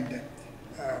 and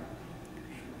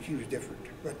she was different.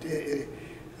 But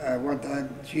one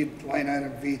time she line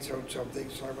item vetoed something,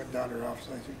 so I went down to her office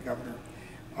and I said, Governor,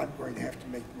 I'm going to have to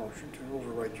make the motion to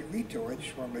override your veto. I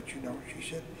just want to let you know. She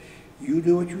said, you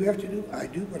do what you have to do. I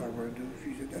do what I want to do.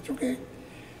 She said, that's okay.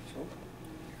 So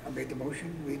I made the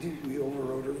motion. We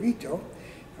overrode her veto.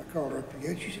 I called her up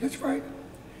again. She said, that's fine.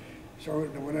 So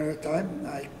one at a time,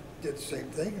 I did the same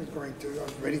thing. I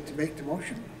was ready to make the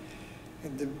motion.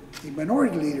 And the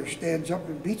minority leader stands up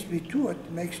and beats me to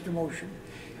it, makes the motion.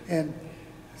 And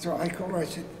so I called her, I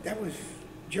said, that was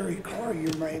Jerry Carr,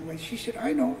 you're my, she said,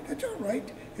 I know, that's all right.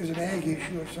 It was an ag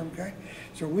issue of some kind.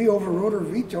 So we overrode her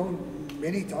veto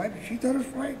many times. She thought it was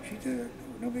fine. She said,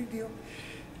 no big deal.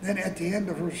 Then at the end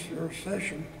of her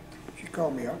session, she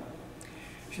called me up.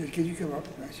 She said, can you come up?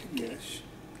 And I said, yes.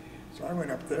 So I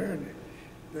went up there, and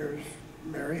there's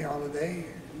Mary Holliday,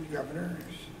 the governor,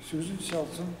 Susan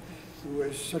Selson, who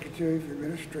was Secretary of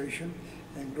Administration,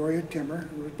 and Gloria Timmer,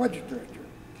 who was Budget Director.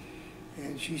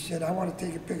 And she said, I want to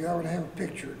take a picture, I want to have a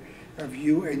picture of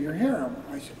you and your harem.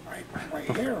 I said, my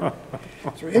harem?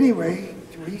 So anyway,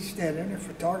 he's standing there, the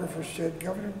photographer said,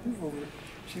 Governor, move over.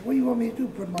 She said, what do you want me to do,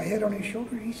 put my head on his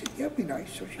shoulder? He said, yeah, that'd be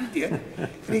nice. So she did, and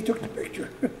he took the picture.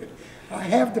 I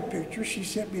have the picture. She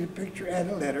sent me the picture and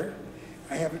a letter.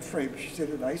 I have it framed. She sent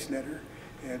a nice letter,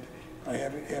 and I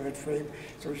have it framed.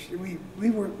 So we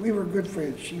were good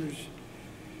friends. She was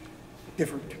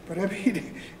different, but I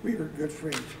mean, we were good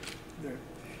friends.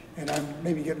 And I'm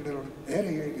maybe getting a little ahead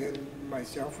of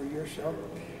myself or yourself.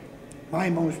 My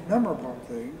most memorable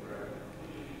thing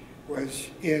was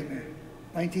in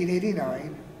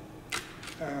 1989,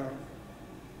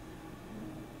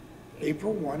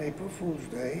 April 1, April Fool's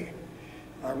Day.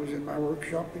 I was in my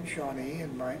workshop in Shawnee,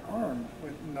 and my arm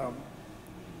went numb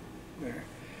there.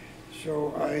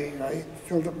 So I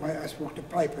filled up I smoked a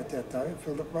pipe at that time,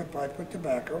 filled up my pipe with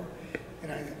tobacco,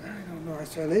 and I don't know,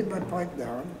 so I laid my pipe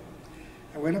down.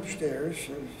 I went upstairs, this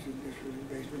was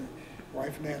the basement,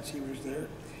 wife Nancy was there,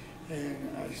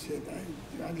 and I said,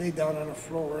 I laid down on the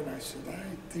floor, and I said, I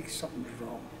think something's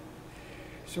wrong.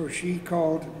 So she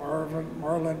called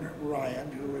Marlon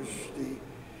Ryan, who was the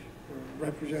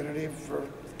representative for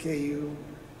KU,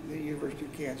 the University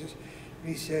of Kansas,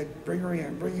 and he said, bring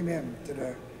him in to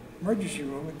the emergency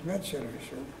room at the med center.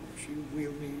 So she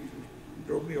wheeled me,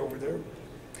 drove me over there,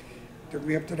 took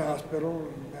me up to the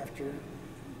hospital, and after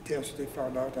test, they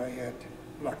found out I had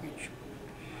blockage.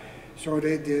 So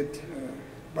they did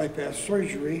bypass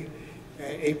surgery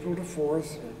April the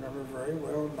 4th, I remember very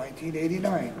well,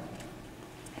 1989.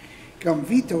 Come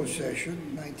veto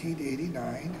session,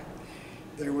 1989,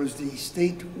 there was the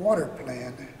state water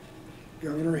plan.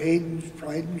 Governor Hayden's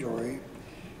pride and joy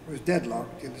was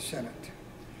deadlocked in the Senate.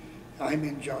 I'm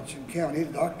in Johnson County.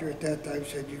 The doctor at that time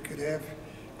said you could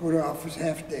go to office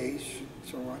half days and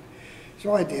so on.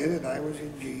 So I did, and I was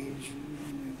in jeans,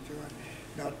 and so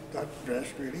on. Not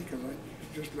dressed really, because I was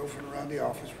just loafing around the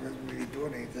office, wasn't really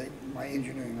doing anything, my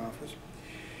engineering office.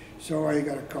 So I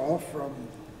got a call from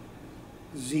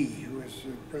Z, who is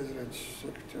the president's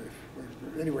secretary.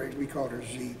 Anyway, we called her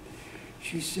Z.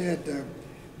 She said,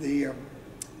 the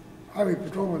highway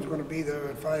patrolman's going to be there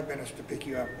in 5 minutes to pick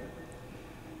you up.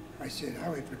 I said,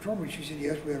 highway patrolman? She said,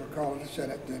 yes, we have a call to the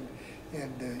Senate,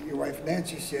 and your wife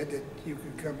Nancy said that you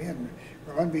could come in.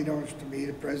 Well, unbeknownst to me,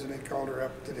 the president called her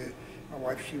up to my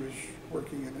wife, she was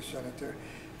working in the Senate there,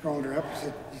 called her up and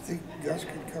said, do you think Gus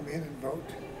can come in and vote?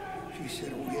 She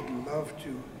said, oh, he'd love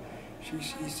to.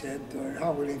 He said,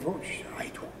 how will he vote? She said,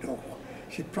 I don't know.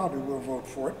 She probably will vote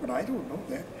for it, but I don't know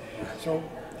that. So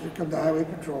here comes the highway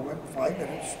patrolman, 5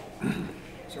 minutes.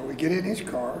 So we get in his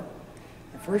car.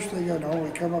 The first thing I know,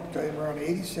 we come up to him around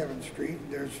 87th Street.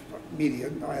 There's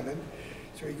median island.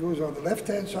 So he goes on the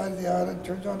left-hand side of the island,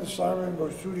 turns on the siren,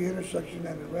 goes through the intersection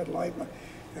and the red light. And I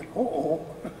said, uh-oh,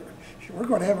 we're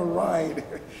going to have a ride.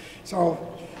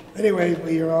 So anyway,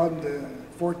 we are on the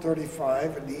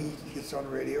 435, and he gets on the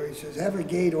radio. He says, have a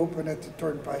gate open at the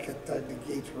turnpike. At the time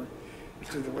the gates were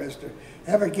to the west.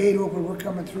 Have a gate open. We're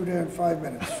coming through there in 5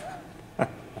 minutes.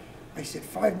 I said,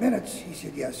 5 minutes? He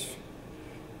said, yes.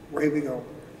 Away we go.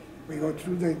 We go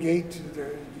through the gate.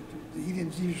 He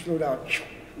didn't even slow down.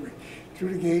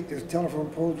 Through the gate, there's telephone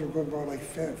poles were going by like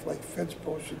fence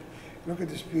posts. And look at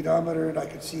the speedometer, and I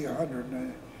could see 100.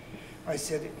 And I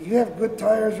said, you have good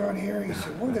tires on here? He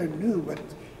said, well, they're new, but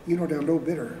you know, they're low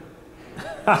bidder.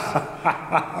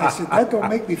 I said, that don't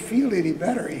make me feel any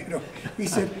better, you know. He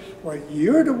said, well,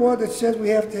 you're the one that says we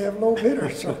have to have low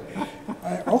bidders. So,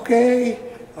 okay.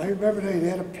 I remember they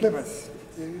had a Plymouth.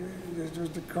 There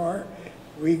was the car.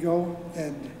 We go,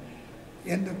 and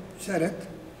in the Senate,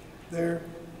 there,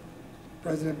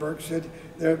 President Burke said,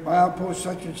 they're at milepost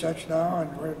such and such now,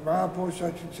 and we're at milepost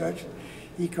such and such.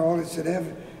 He called and said,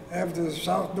 have the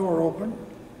south door open,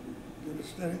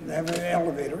 and have an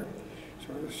elevator.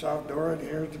 So the south door, and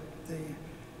here's the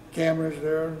cameras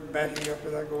there, backing up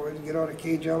as I go in, get on a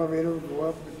cage elevator, go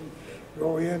up and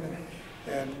go in,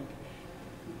 and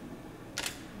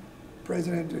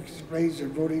President explains they're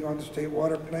voting on the state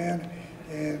water plan,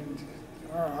 and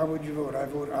How would you vote? I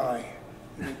vote aye.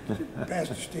 It passed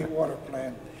the state water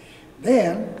plan.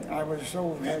 Then I was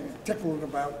so tickled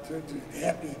about,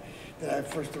 happy that I,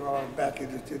 first of all, I'm back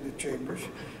in the chambers.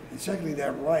 And secondly,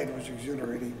 that ride was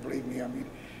exhilarating, believe me. I mean,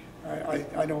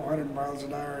 I know 100 miles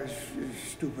an hour is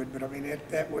stupid, but I mean,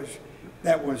 that was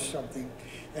something.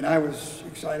 And I was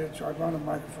excited, so I'm on the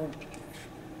microphone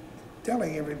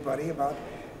telling everybody about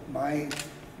my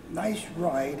nice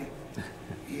ride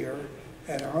here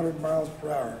at 100 miles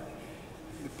per hour.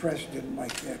 The press didn't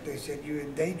like that. They said you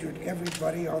endangered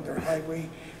everybody on their highway.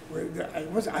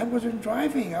 I wasn't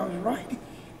driving, I was riding.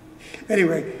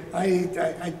 Anyway, I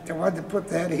wanted to put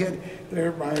that in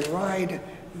there, my ride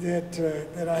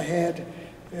that I had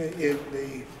in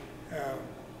the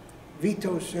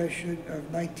veto session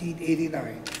of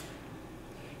 1989,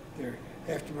 there,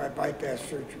 after my bypass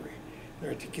surgery,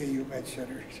 there at the KU Med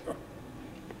Center. So,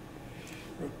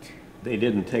 They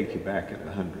didn't take you back at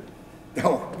 100.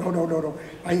 No.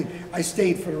 I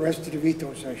stayed for the rest of the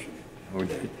veto session.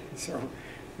 Okay. So,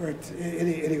 but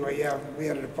anyway, yeah, we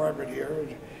had a department here,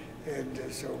 and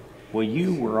so. Well,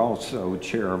 you were also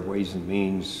chair of Ways and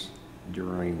Means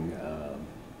during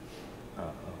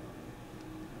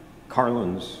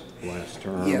Carlin's last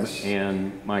term. Yes.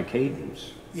 And Mike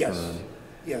Hayden's Yes, term.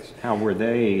 yes. How were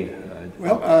they?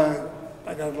 Well,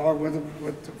 I got along with them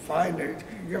fine.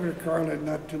 Governor Carlin,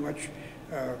 not too much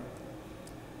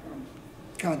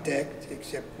contact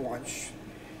except once.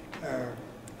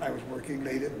 I was working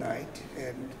late at night,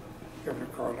 and Governor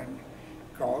Carlin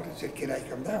called and said, "Can I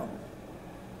come down?"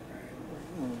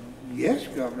 Yes,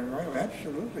 Governor, right,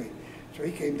 absolutely. So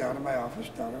he came down to my office,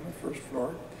 down on the first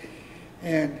floor,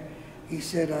 and he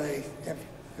said, "I have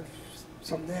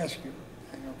something to ask you."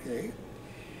 I said, "Okay."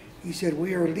 He said,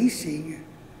 "We are leasing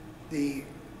the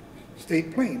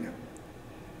state plane."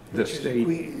 The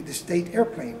state? The state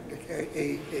airplane,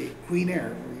 a Queen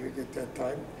Air at that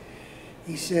time.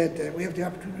 He said, "We have the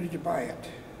opportunity to buy it.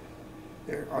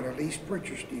 They're on a lease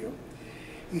purchase deal."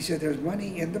 He said, "There's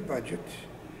money in the budget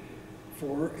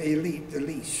for the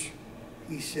lease."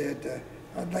 He said,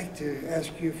 "I'd like to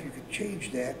ask you if you could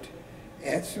change that,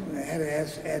 add some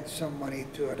money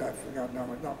to it." I forgot now,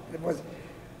 no, it was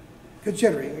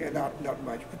considering, not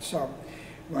much, but some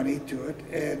money to it,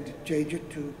 and change it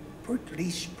to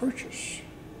lease purchase.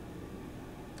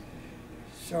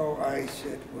 So I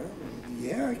said, "Well,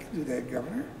 yeah, I can do that,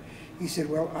 Governor." He said,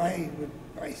 "Well, I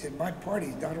said, "My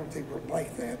party, I don't think would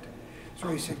like that." So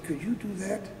he said, "Could you do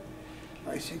that?"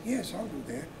 I said, "Yes, I'll do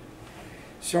that."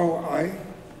 So I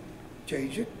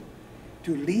changed it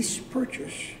to lease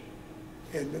purchase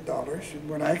in the dollars. And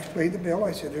when I explained the bill,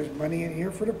 I said, "There's money in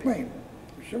here for the plane,"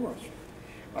 which there was.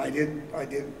 I didn't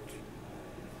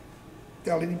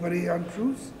tell anybody the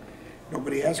untruth.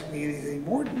 Nobody asked me anything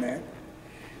more than that.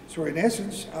 So in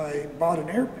essence, I bought an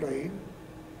airplane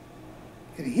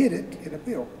and hid it in a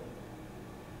bill,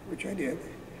 which I did.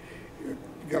 The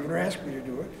governor asked me to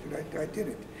do it, and I did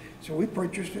it. So we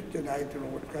purchased it, and I don't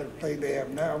know what kind of plane they have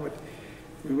now, but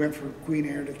we went from Queen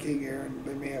Air to King Air, and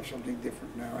they may have something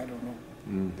different now. I don't know.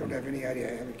 Mm-hmm. Don't have any idea.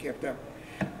 I haven't kept up.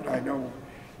 But I know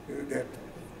that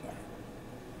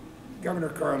Governor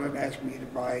Carlin asked me to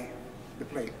buy the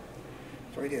plane,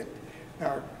 so I did.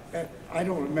 Now, I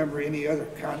don't remember any other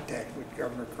contact with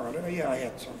Governor Carlin. Yeah, I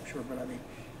had some, sure, but I mean,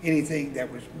 anything that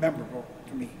was memorable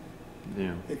to me,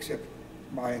 Yeah. except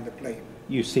buying the plane.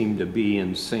 You seem to be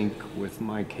in sync with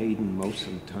Mike Hayden most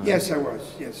of the time. Yes, I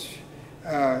was, yes.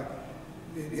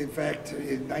 In fact,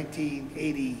 in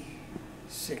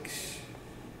 1986,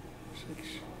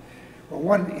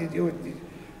 well,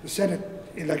 the Senate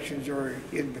elections are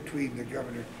in between the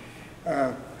governor.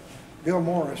 Bill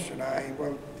Morris and I,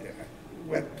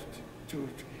 went to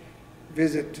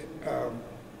visit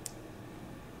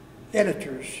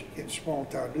editors in small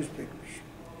town newspapers.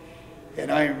 And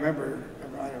I remember,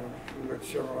 I don't know, we went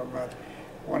several of them,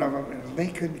 one of them in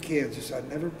Lincoln, Kansas. I'd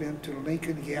never been to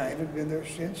Lincoln, Kansas. I haven't been there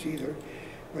since either.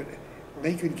 But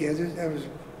Lincoln, Kansas, that was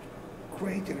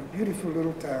quaint and a beautiful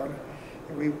little town.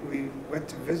 And we went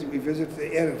to visit, we visited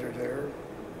the editor there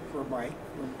for Mike,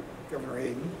 for Governor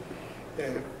Hayden,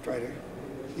 and try to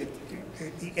get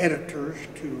the editors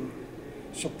to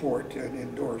support and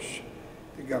endorse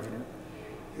the governor.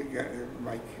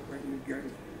 Mike,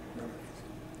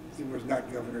 he was not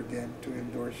governor then, to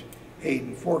endorse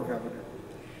Hayden for governor.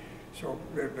 So,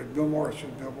 but Bill Morris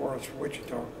from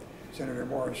Wichita, Senator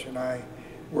Morris and I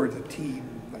were the team,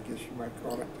 I guess you might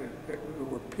call it, who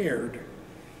were paired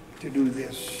to do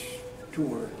this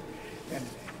tour. And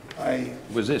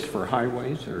Was this for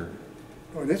highways or?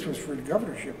 Oh, this was for the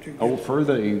governorship too. Oh, for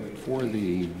the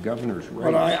governor's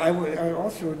race. Well, I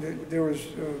also, there was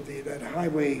that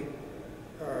highway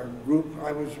group.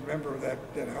 I was a member of that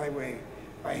highway.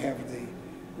 I have the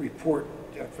report.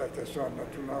 In fact, I saw it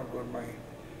not too long ago in my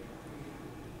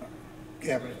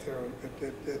cabinet there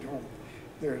at home.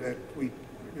 There, that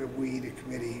the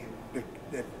committee,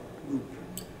 that group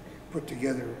put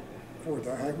together for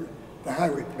the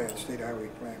highway plan, state highway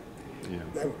plan.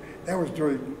 Yeah. That was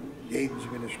during Hayden's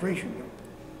administration,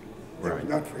 though. That was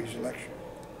not for his election.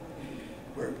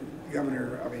 Where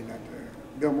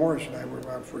Bill Morris and I were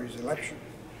around for his election.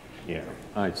 Yeah,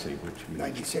 I'd see what you mean.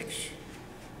 96.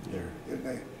 Yeah.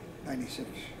 96.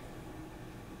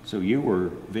 So you were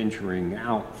venturing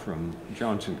out from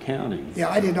Johnson County. Yeah,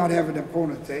 I did not have an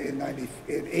opponent in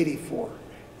 84. What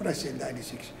did I say,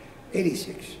 96?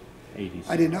 86. 86.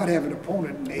 I did not have an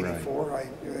opponent in 84. Right.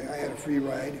 I had a free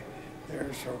ride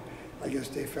there, so I guess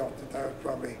they felt that I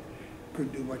probably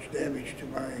couldn't do much damage to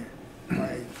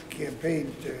my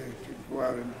campaign to go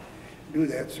out and do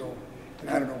that. So, and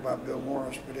I don't know about Bill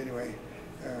Morris, but anyway,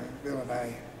 Bill and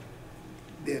I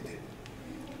did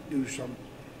do some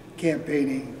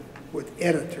campaigning with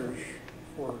editors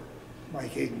for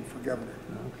Mike Hayden for governor.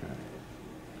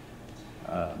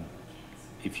 Okay.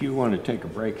 If you want to take a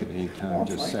break at any time,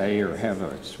 just say, or have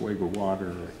a swig of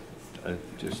water,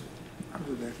 just. I'll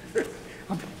do that.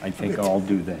 I think I'll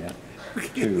do that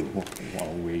too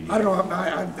while we. I don't know.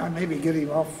 I may be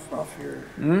getting off here.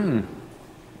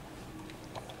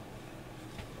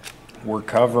 We're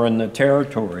covering the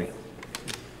territory.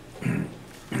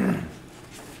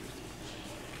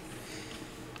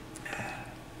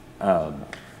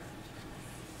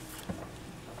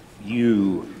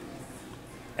 You,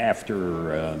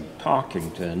 after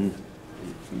Talkington,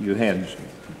 you had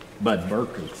Bud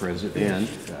Burke as president.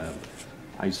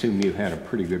 I assume you had a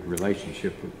pretty good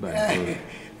relationship with Bud Burke.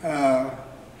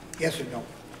 Yes and no.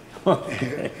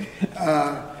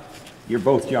 You're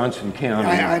both Johnson County.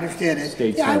 I understand it.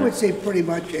 State yeah, Senate. I would say pretty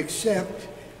much, except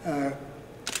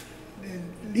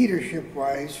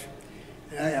leadership-wise,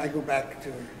 and I go back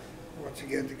to, once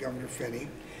again, to Governor Finney.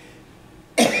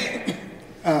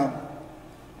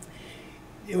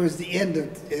 It was the end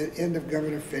of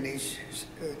Governor Finney's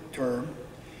term,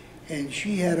 and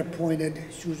she had appointed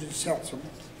Susan Seltzer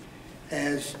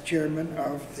as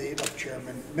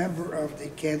member of the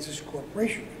Kansas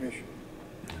Corporation Commission.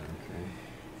 Okay.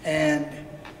 And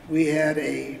we had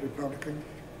a Republican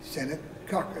Senate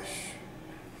caucus.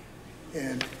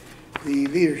 And the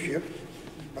leadership,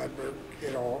 Bud Burke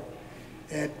et al.,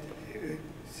 had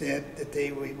said that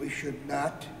we should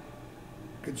not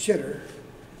consider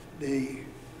the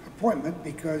appointment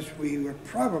because we would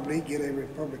probably get a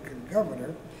Republican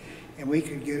governor and we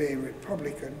could get a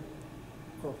Republican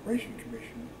Corporation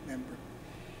Commission member.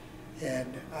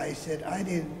 And I said I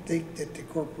didn't think that the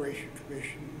Corporation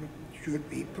Commission should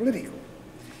be political.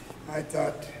 I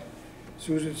thought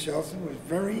Susan Seltzer was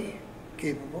very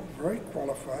capable, very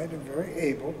qualified, and very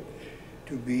able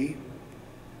to be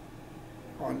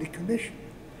on the commission.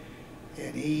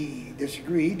 And he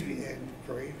disagreed, and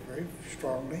very, very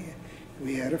strongly.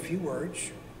 We had a few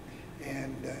words,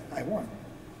 and I won.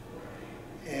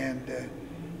 And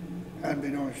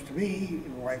unbeknownst to me,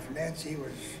 my wife Nancy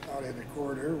was out in the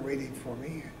corridor waiting for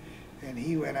me, and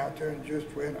he went out there and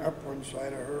just went up one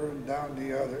side of her and down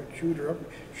the other, chewed her up.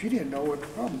 She didn't know what the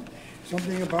problem.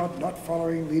 Something about not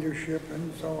following leadership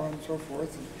and so on and so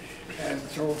forth. And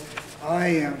so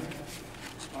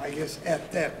I guess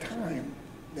at that time,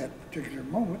 that particular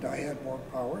moment, I had more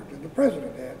power than the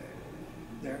president had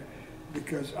there,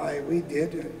 because we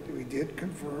did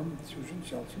confirm Susan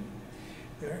Seltzer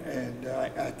there, and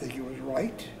I think it was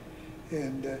right,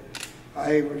 and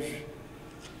I was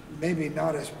maybe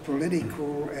not as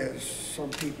political as some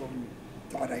people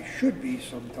thought I should be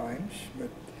sometimes, but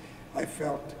I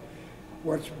felt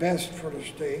what's best for the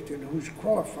state and who's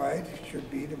qualified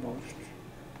should be the most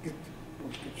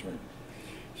concerned.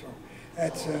 So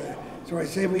that's so I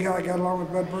say we got along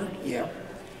with Bud Burke. Yeah.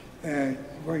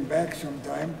 Going back some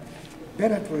time,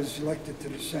 Bennett was elected to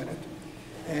the Senate,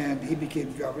 and he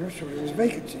became governor, so there was a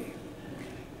vacancy,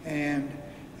 and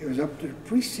it was up to the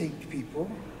precinct people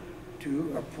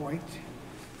to appoint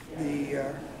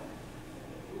the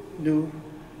new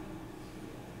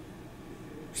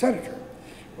senator.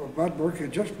 Well, Bud Burke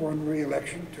had just won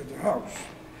re-election to the House,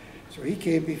 so he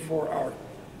came before our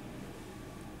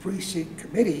precinct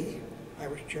committee. I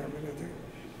was chairman of the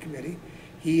committee.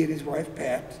 He and his wife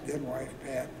Pat, then wife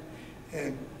Pat,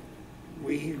 and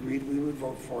we agreed we would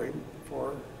vote for him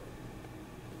for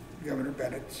Governor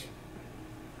Bennett's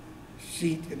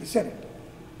seat in the Senate.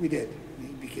 We did. He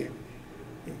became.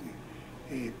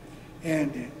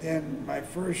 And then my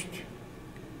first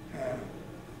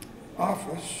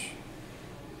office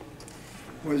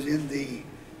was in the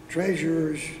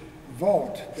treasurer's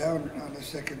vault down on the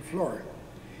second floor.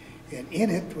 And in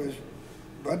it was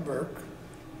Bud Burke.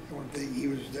 He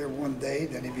was there one day,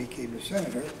 then he became a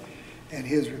senator, and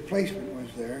his replacement was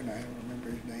there, and I don't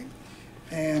remember his name,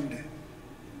 and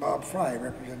Bob Fry,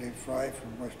 Representative Fry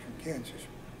from western Kansas.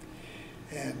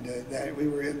 And that we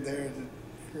were in there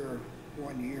for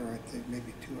 1 year, I think,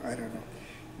 maybe 2, I don't know.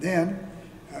 Then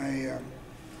I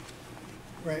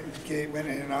went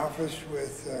in an office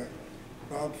with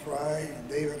Bob Fry,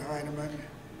 David Heineman,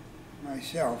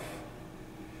 myself,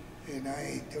 and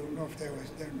I don't know if that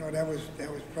was there. No, that was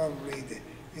probably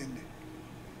in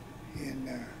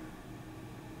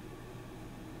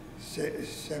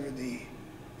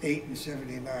 78 and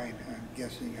 79. I'm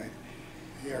guessing.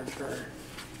 Our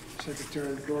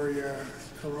Secretary Gloria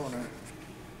Corona.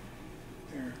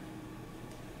 There.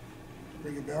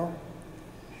 Ring a bell?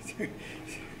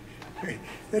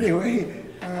 Anyway,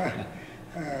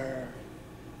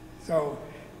 so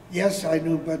yes, I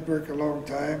knew Bud Burke a long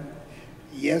time.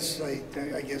 Yes, I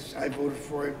guess I voted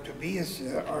for him to be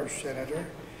our senator.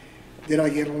 Did I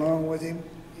get along with him?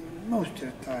 Most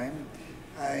of the time.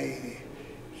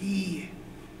 He,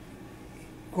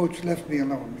 quotes, left me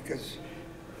alone because,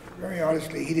 very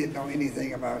honestly, he didn't know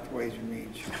anything about Ways and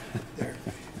Means there.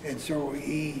 And so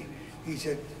he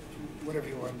said, whatever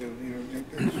you want to do,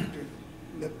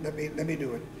 let me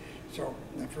do it. So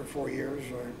for 4 years,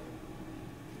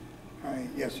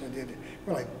 yes, I did.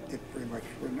 Well, I did pretty much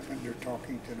under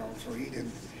Talkington also.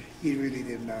 He really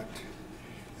did not.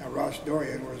 Now, Ross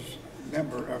Dorian was a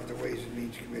member of the Ways and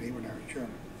Means Committee when I was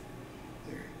chairman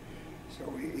there. So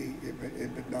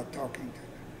but not Talkington.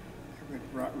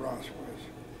 But Ross was.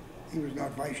 He was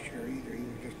not vice chair either. He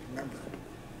was just a member,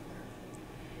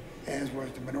 as was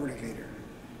the minority leader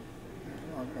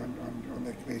on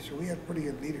that committee. So we had pretty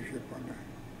good leadership on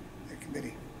that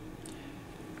committee.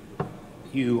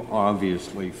 You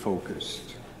obviously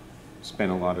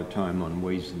spent a lot of time on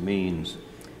Ways and Means.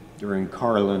 During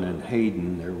Carlin and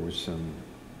Hayden, there was a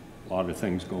lot of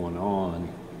things going on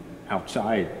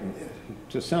outside,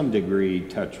 to some degree,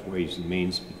 touch Ways and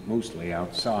Means, mostly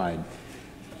outside.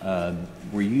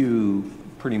 Were you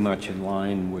pretty much in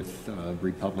line with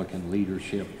Republican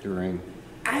leadership during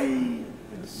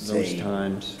those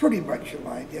times? Pretty much in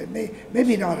line, yeah.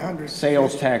 Maybe not 100%.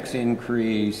 Sales tax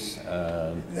increase,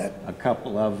 a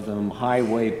couple of them,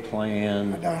 highway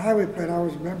plan. The highway plan, I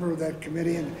was a member of that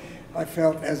committee, and I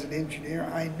felt as an engineer,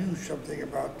 I knew something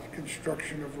about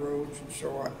construction of roads and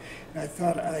so on. And I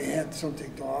thought I had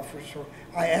something to offer, so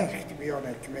I asked to be on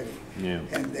that committee. Yeah.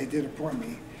 And they did appoint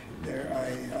me there.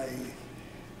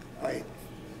 I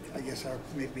guess I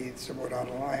may be somewhat out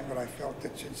of line, but I felt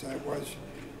that since I was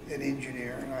an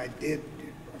engineer and I did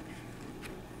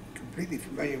completely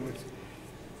familiar with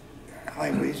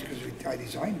highways because I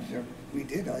designed them. We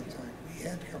did. We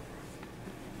had a couple.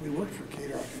 We worked for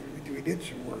KDOT. We did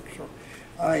some work. So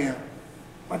I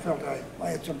felt I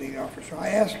had something to offer. So I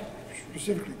asked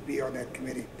specifically to be on that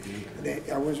committee. And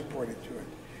I was appointed to it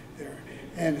there.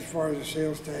 And as far as the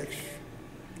sales tax,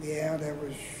 yeah, that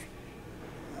was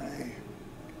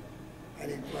I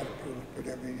didn't quite approve it, but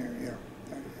I mean, yeah.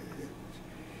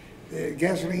 The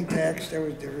gasoline tax, that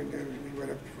was different. We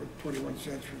went up for 21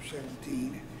 cents from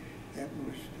 17. That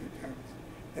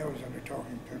was under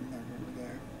Talkington. I remember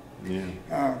that. Yeah.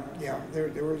 Yeah.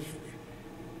 There were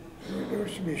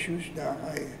some issues. Now,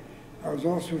 I was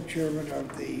also chairman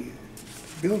of the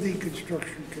Building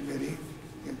Construction Committee,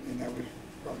 and that was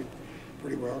probably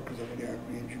pretty well because I'm an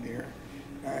engineer.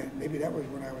 Maybe that was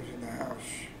when I was in the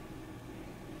House.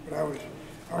 But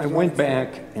I went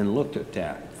back and looked at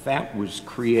that. That was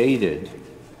created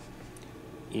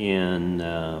in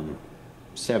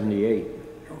 78.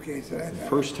 Okay, so that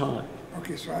first time.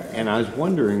 Okay, so I was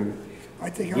wondering. I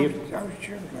think I was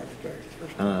chairman of it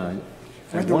first time.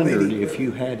 I wondered if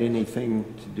you had anything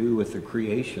to do with the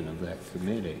creation of that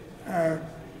committee.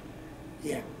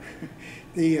 Yeah.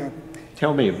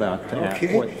 Tell me about that.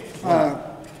 Okay.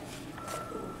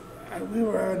 We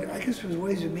were on, I guess it was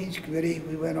Ways and Means Committee.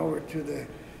 We went over to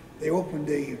they opened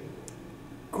the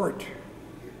the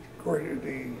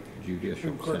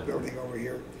Judicial court building over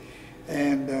here.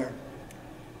 And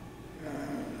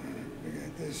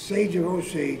the Sage of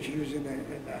Osage, he was in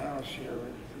the house here,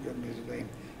 I forgot his name.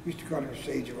 We used to call him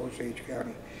Sage of Osage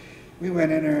County. We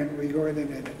went in there and we go in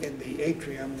the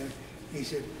atrium, and he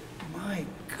said, "My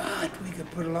God, we could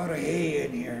put a lot of hay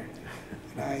in here."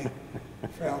 And I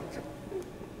felt,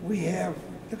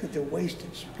 look at the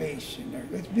wasted space in there.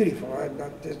 It's beautiful, I'm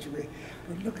not disagreeing,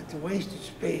 but look at the wasted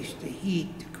space, the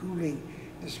heat, the cooling,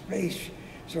 the space.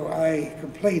 So I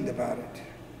complained about it.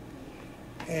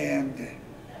 And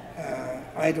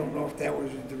I don't know if that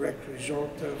was a direct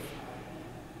result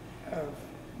of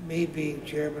me being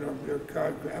chairman or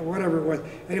whatever it was.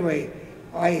 Anyway,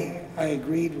 I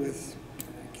agreed with,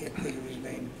 I can't think of his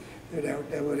name,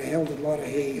 that would have held a lot of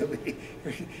hay, you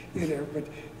know, but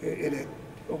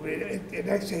and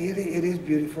I say it is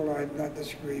beautiful, I'm not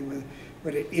disagreeing with it,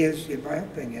 but it is, in my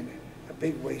opinion, a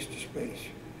big waste of space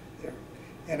there.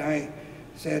 And I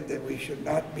said that we should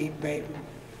not be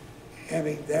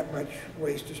having that much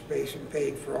waste of space and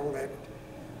paying for all that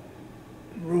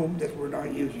room that we're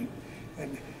not using.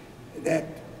 And that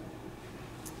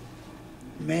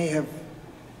may have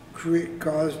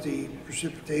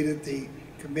precipitated the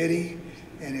committee,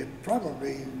 and it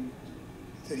probably,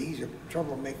 that he's a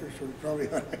troublemaker, so we probably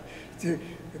ought to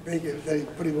make it, that he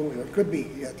put him over there. It could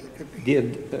be, yes, it could be.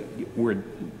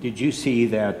 Did you see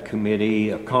that committee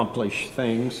accomplish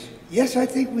things? Yes, I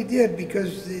think we did,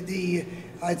 because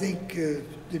I think the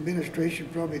administration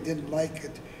probably didn't like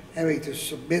it, having to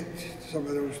submit some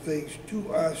of those things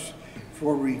to us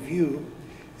for review.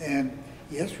 And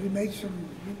yes, we made some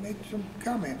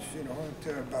comments, you know,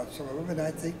 about some of them, and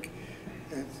I think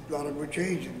a lot of them were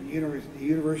changing, the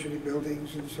university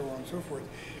buildings and so on and so forth,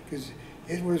 because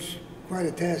it was quite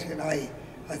a task, and I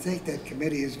think that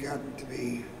committee has gotten to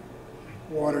be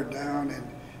watered down and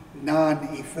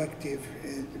non-effective,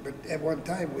 but at one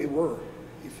time we were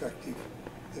effective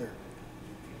there.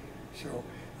 So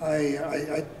I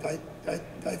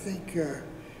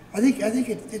think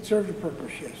it served a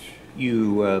purpose, yes.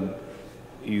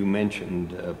 You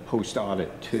mentioned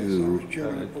post-audit too.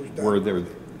 Yes, were there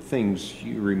things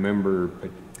you remember,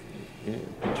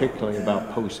 particularly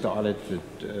about post-audit that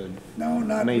no,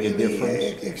 not made really, a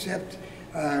difference? Except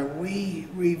we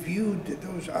reviewed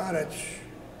those audits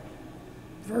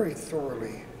very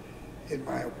thoroughly, in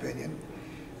my opinion,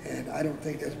 and I don't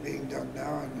think that's being done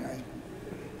now. And I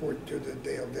reported to the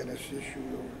Dale Dennis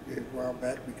issue a while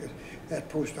back, because that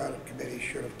post-audit committee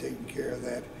should have taken care of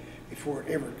that before it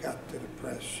ever got to the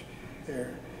press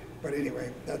there. But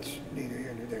anyway, that's neither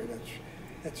here nor there.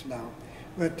 That's now.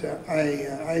 But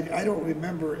I don't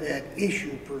remember an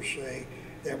issue per se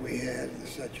that we had,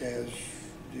 such as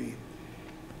the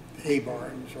hay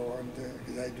barn and so on,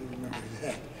 because I do remember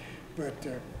that. But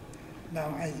no,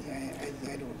 I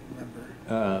don't remember.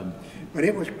 But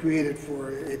it was created for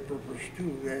a purpose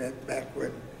too, back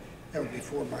when, that was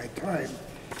before my time,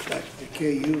 that the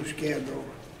KU scandal,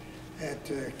 at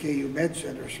KU Med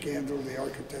Center scandal, the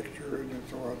architecture and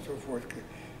so on and so forth,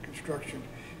 construction.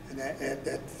 And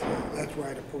that's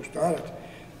why the post-audit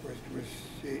was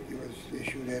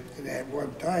issued and at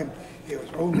one time it was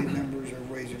only members of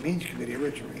Ways and Means Committee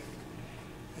originally,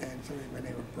 and somebody by the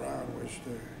name of Brown was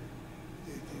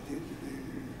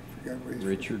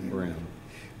Richard Brown.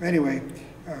 Anyway,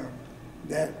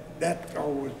 that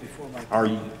all was before my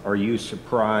time. Are you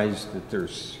surprised that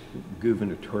there's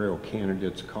gubernatorial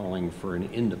candidates calling for an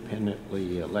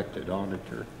independently elected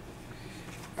auditor?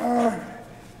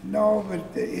 No, but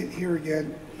here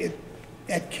again, it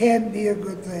can be a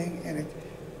good thing and it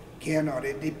cannot.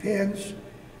 It depends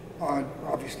on,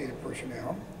 obviously, the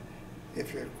personnel,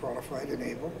 if they're qualified and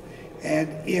able, and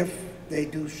if they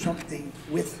do something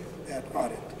with that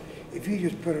audit. If you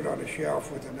just put it on a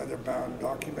shelf with another bound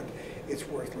document, it's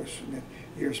worthless, and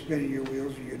you're spinning your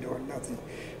wheels and you're doing nothing.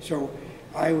 So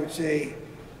I would say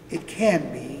it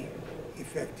can be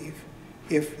effective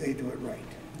if they do it right.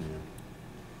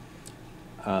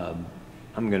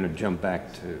 I'm going to jump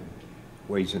back to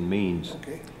Ways and Means.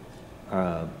 Okay.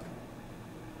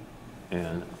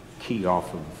 And key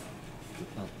off of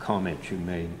a comment you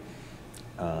made.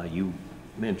 You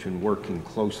mentioned working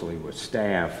closely with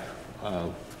staff.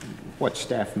 What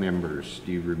staff members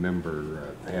do you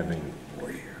remember having?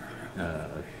 Boy,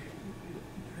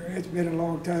 it's been a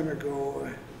long time ago.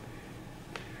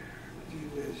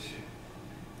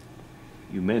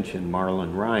 You mentioned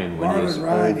Marlon Ryan. Marlon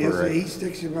Ryan, yes, he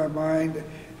sticks in my mind.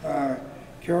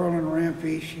 Carolyn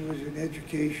Rampey, she was in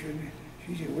education.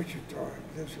 She's in Wichita.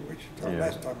 Lives in Wichita. Yeah.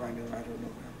 Last time I knew, I don't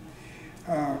know.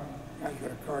 I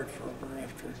got a card from her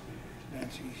after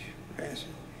Nancy's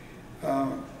passing.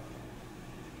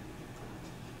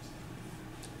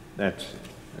 But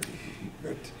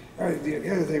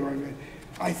the other thing,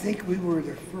 I think we were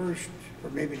the first, or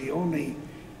maybe the only,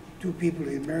 two people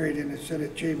who married in the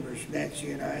Senate chambers,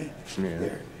 Nancy and I. Yeah.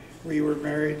 There. We were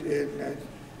married in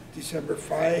December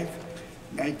 5,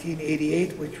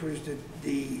 1988, which was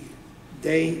the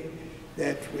day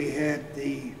that we had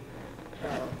the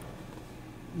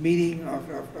meeting of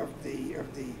the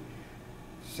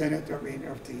Senate, of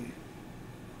the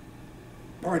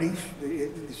parties,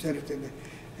 the Senate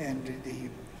and the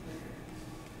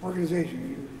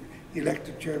organization.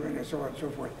 elected chairman, and so on and so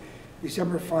forth.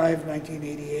 December 5,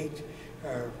 1988,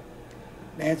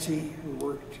 Nancy, who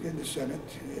worked in the Senate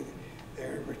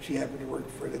there, but she happened to work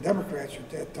for the Democrats at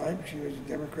that time. She was a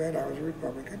Democrat, I was a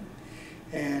Republican.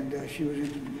 And she was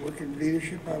working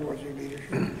leadership, I was in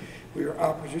leadership. We were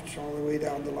opposites all the way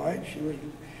down the line. She was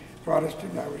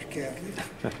Protestant, I was Catholic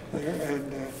there.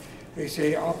 And they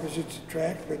say opposites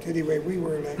attract, but anyway, we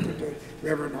were elected.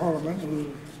 Reverend Holloman,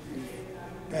 who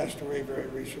passed away very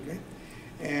recently,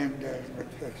 and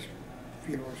but that's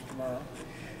funerals tomorrow.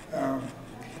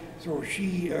 So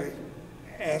she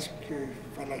asked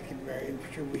if I'd like to get married,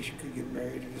 sure we could get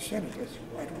married in the Senate. I said,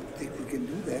 well, I don't think we can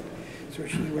do that. So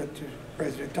she went to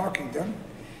President Talkington.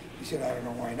 He said, I don't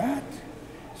know why not.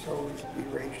 So we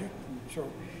arranged it. And so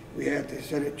we had the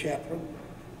Senate chaplain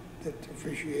that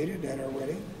officiated at our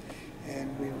wedding,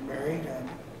 and we were married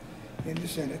in the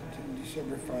Senate on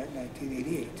December 5,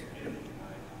 1988.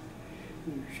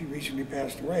 She recently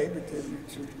passed away, but then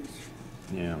it's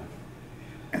yeah.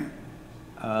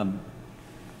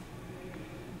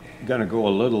 Going to go a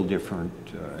little different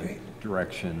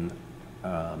direction.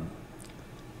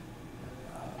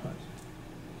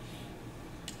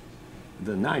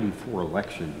 The '94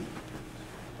 election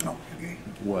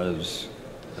was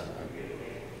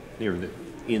near the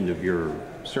end of your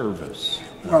service.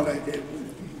 Well,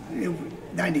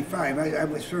 95, I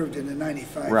was served in the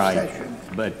 95 right. session.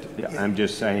 But yeah. I'm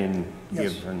just saying,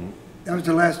 Yes. given That was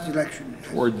the last election.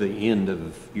 Yes. toward the end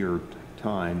of your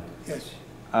time, Yes.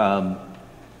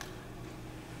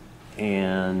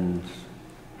 and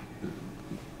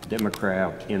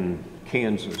Democrat in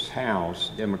Kansas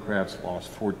House, Democrats lost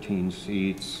 14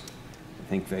 seats. I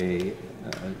think they,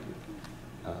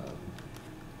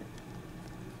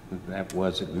 that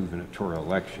was a gubernatorial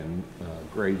election.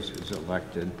 Graves is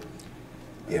elected.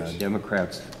 Yes.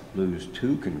 Democrats lose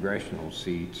 2 congressional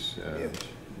seats, Yes.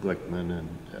 Glickman and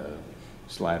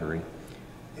Slattery.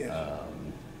 Yes.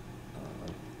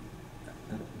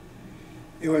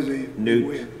 It was a Newt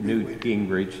win.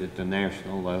 Gingrich at the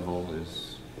national level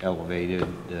is elevated.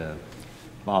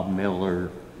 Bob Miller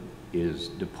is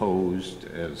deposed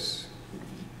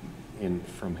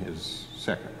from his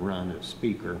second run as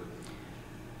Speaker.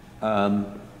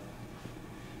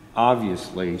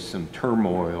 Obviously, some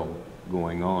turmoil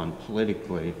going on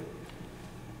politically.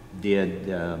 Did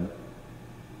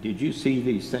you see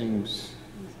these things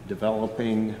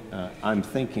developing? I'm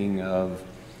thinking of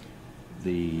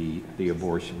the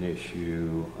abortion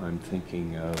issue. I'm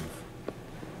thinking of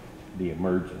the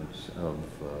emergence of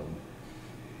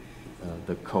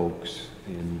the Kochs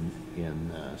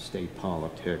in state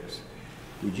politics.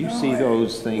 Did you see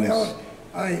those things? Well,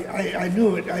 I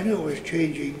knew it. I knew it was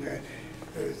changing.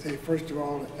 Say, first of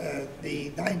all,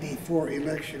 the '94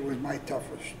 election was my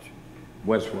toughest.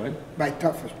 Was what? My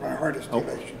toughest, my hardest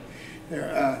election.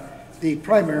 The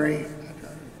primary.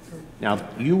 Now,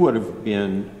 you would have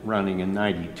been running in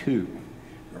 '92,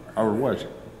 or was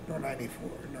it? No, '94.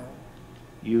 No.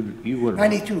 You would have.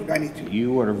 92.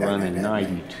 You would have run in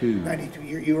 '92. 92.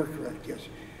 You are correct. Yes.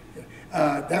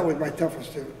 That was my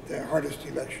toughest, the hardest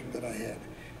election that I had.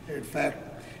 In fact,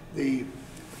 the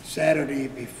Saturday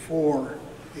before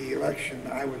the election,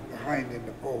 I was behind in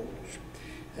the polls,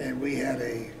 and we had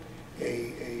a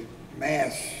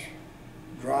mass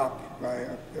drop by,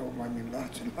 I mean,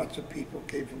 lots and lots of people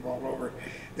came from all over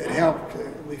that helped.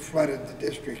 We flooded the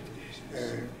district,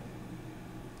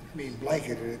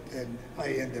 blanketed it, and I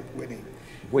ended up winning.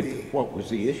 What was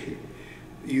the issue?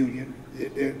 Union.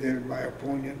 My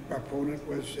opponent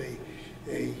was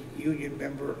a union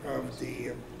member of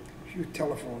the, she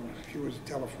was a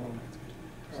telephone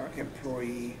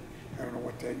employee. I don't know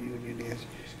what that union is,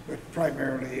 but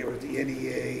primarily it was the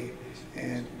NEA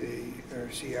and the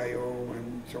CIO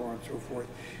and so on and so forth.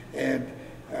 And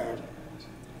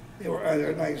there were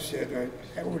other, like I said,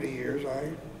 over the years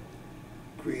I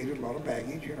created a lot of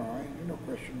baggage, no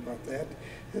question about that.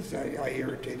 I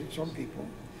irritated some people.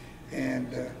 And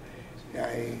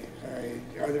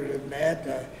other than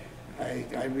that,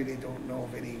 I really don't know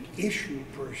of any issue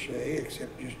per se,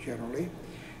 except just generally.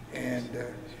 And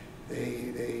I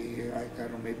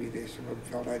don't know, maybe some of them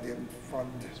felt I didn't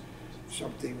fund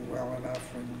something well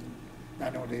enough, and I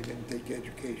know they didn't take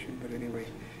education, but anyway,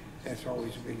 that's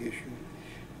always a big issue.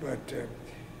 But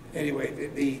anyway,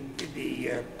 the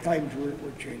times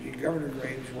were changing. Governor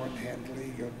Graves won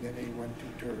handily, then he won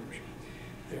 2 terms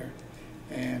there.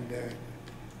 And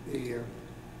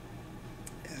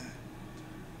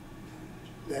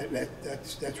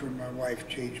that's when my wife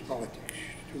changed politics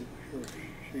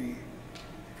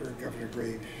for Governor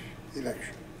Graves'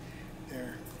 election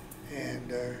there,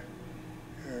 and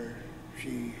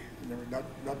she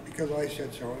Not because I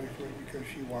said so, it was because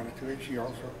she wanted to, and she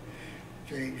also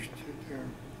changed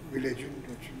religion,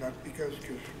 which is not because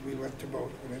we went to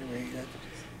both, but anyway,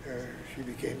 she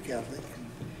became Catholic, and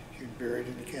she was buried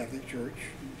in the Catholic Church.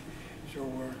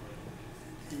 So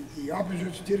the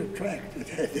opposites did attract in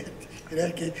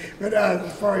that case. But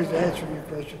as far as answering your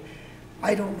question,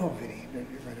 I don't know of any.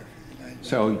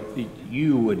 So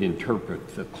you would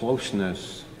interpret the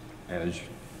closeness as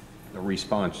a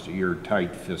response to your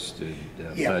tight-fisted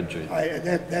budget?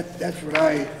 That's what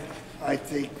I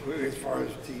think as far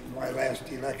as my last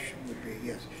election would be,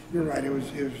 yes. You're right, it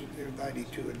was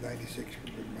 92 and 96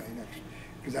 would be my next,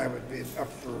 because I would be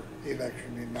up for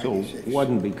election in 96. So it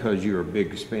wasn't because you're a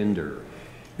big spender?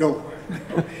 No.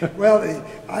 Well,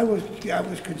 I was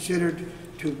considered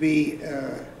to be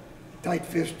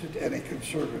tight-fisted and a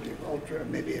conservative,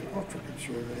 maybe an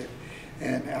ultra-conservative.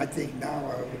 And I think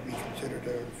now I would be considered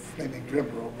a flaming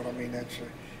liberal, but I mean, it's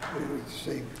the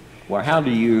same. Well, how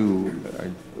do you,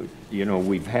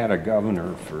 we've had a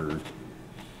governor for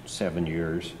 7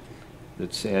 years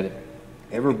that said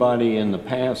everybody in the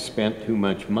past spent too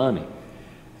much money.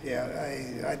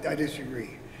 Yeah, I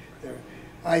disagree.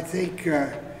 I think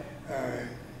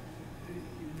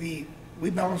we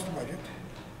balanced the budget.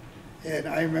 And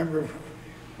I remember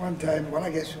one time, well,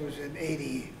 I guess it was in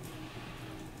 88,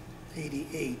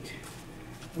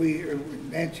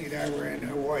 Nancy and I were in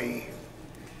Hawaii,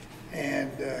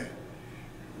 and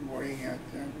morning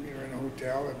we were in a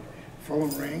hotel, and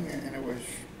phone rang, and it was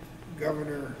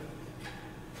Governor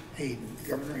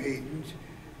Hayden's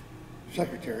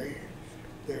secretary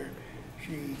there.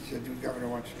 She said, the governor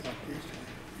wants to talk to you.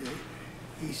 Okay.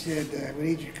 He said, we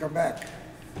need you to come back.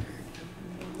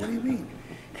 What do you mean?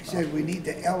 He said, we need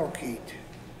to allocate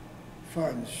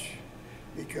funds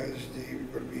because they're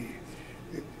going to be,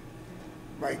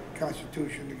 by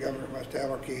Constitution, the governor must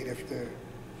allocate if the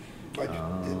budget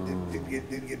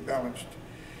didn't get balanced.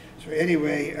 So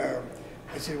anyway,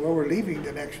 I said, well, we're leaving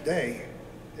the next day.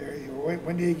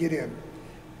 When do you get in?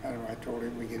 I don't know, I told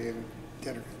him we get in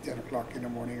at 10 o'clock in the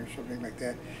morning or something like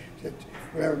that. He said,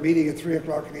 we'll have a meeting at 3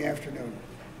 o'clock in the afternoon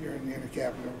here in the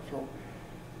Capitol. So,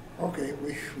 okay,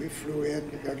 we flew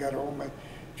in, I got home, I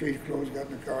changed clothes, got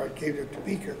in the car, came to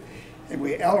Topeka, and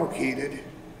we allocated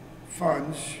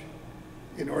funds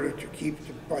in order to keep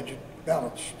the budget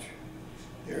balanced.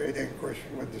 And then, of course,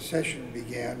 when the session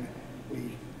began,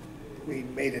 we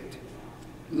made it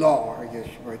law, I guess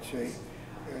you might say,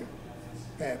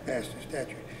 passed the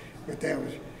statute. But that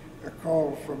was a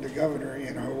call from the governor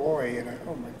in Hawaii, and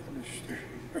oh my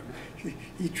goodness,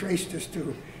 he traced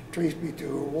me to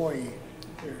Hawaii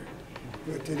there.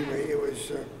 But anyway, it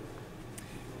was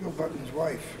Bill Button's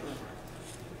wife.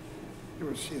 It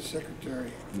was his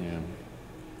secretary. Yeah.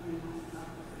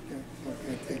 I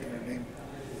can't think of her name.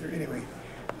 Anyway,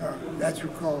 that's who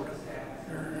called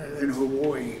in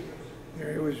Hawaii.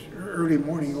 It was early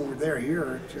morning over there.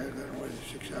 Here, I don't know, was it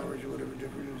 6 hours or whatever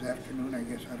different. It was afternoon, I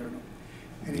guess. I don't know.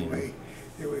 Anyway,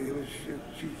 it was.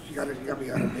 She got me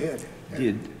out of bed.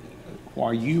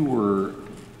 While you were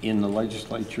in the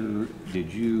legislature,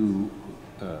 did you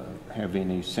have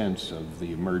any sense of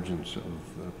the emergence of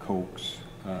the Coke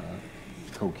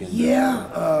industry?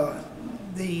 Yeah,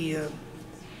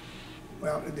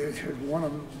 well, there's one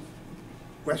of them,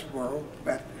 Westboro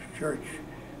Baptist Church,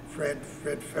 Fred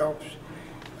Phelps.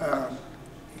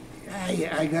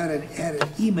 I had an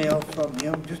email from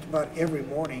him just about every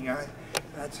morning.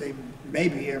 I'd say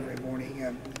maybe every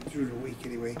morning through the week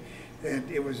anyway. And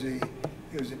it was an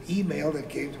email that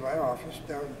came to my office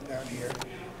down here.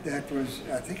 That was,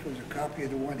 I think it was a copy of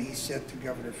the one he sent to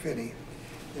Governor Finney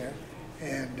there.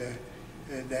 And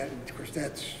that, of course,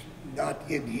 that's not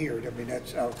in here. I mean,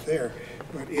 that's out there.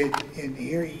 But in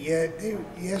here, yeah,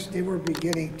 yes, they were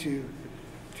beginning to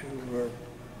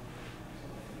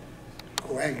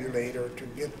coagulate or to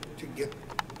get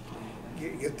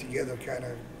together kind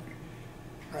of,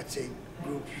 I'd say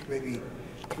groups, maybe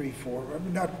 3, 4. I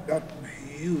mean, not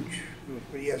huge groups,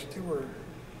 but yes, they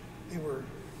were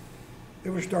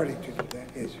starting to do that.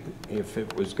 Yes. If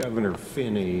it was Governor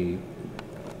Finney,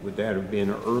 would that have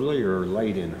been early or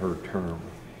late in her term?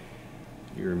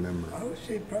 Do you remember? I would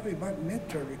say probably about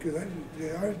midterm, because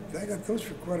I got those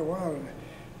for quite a while, and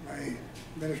my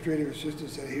administrative assistant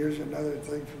said, "Here's another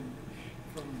thing from."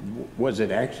 Was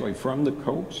it actually from the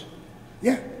Cokes?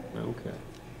 Yeah. Okay.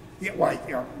 Yeah. Why?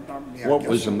 Yeah, what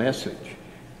was the message?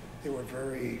 They were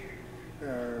very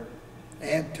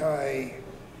anti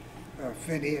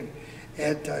Finney and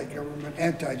anti-government,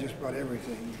 anti just about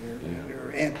everything. They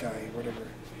were anti whatever.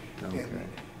 Okay. And,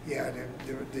 yeah,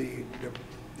 the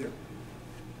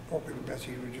popular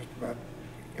message was just about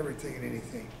everything and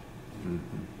anything.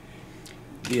 Mm-hmm.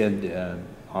 did,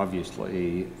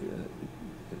 obviously,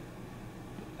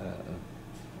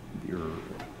 you're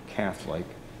Catholic.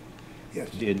 Yes.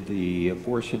 Did the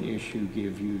abortion issue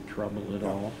give you trouble at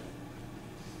all?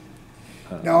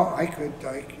 No, I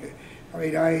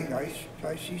mean,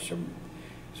 I see some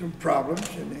problems,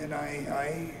 and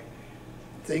I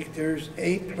think there's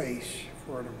a place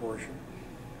for an abortion,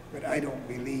 but I don't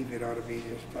believe it ought to be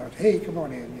just about, hey, come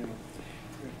on in, you know.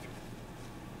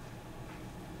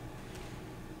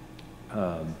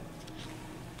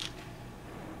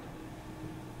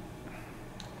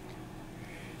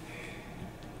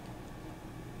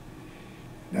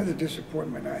 Another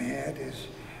disappointment I had is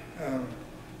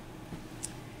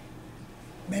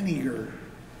Menninger,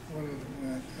 one of the,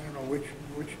 I don't know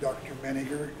which Dr.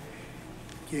 Menninger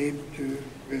came to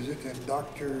visit, and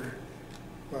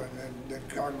then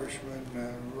Congressman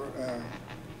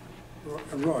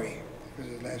Roy was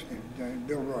his last name,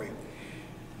 Bill Roy,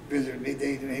 visited me.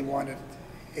 They wanted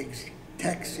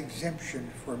tax exemption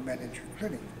for Menninger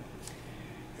Clinic.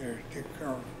 Or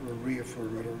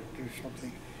reaffirm it or do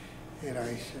something. And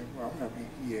I said, well, I mean,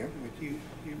 yeah, but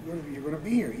you're going to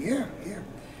be here. Yeah.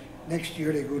 Next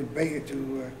year they go to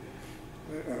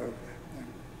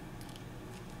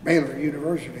Baylor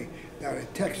University down in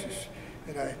Texas.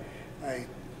 And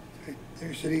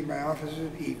they're sitting in my office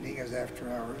in the evening as after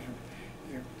hours.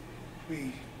 And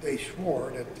they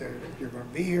swore that they're going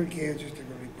to be here in Kansas, they're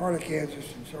going to be part of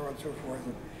Kansas, and so on and so forth.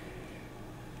 And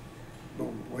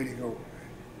boom, way to go.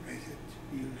 I said,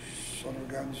 you son of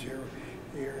guns, here.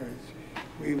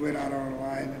 We went out on a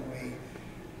line and we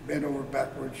bent over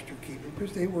backwards to keep them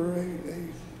because they were a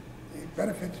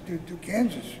benefit to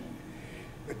Kansas.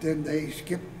 But then they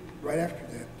skipped right after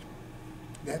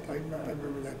that. I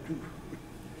remember that too.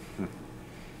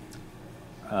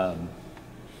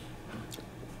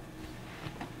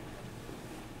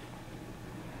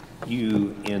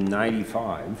 You, in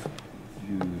 '95,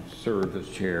 you served as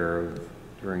chair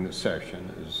during the session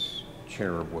as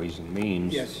chair of Ways and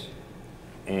Means. Yes.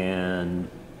 And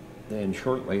then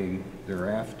shortly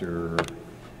thereafter,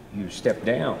 you stepped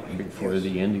down before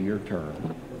the end of your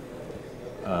term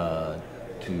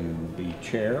to be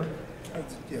chair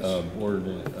of Board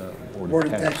of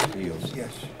Tax Appeals.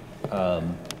 Yes.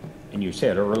 And you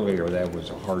said earlier that was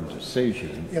a hard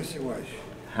decision. Yes, it was.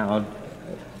 How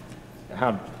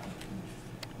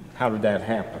did that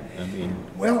happen? I mean,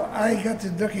 well, I got to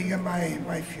looking at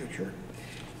my future.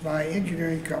 My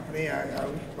engineering company, I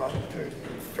was about to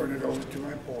turn it over to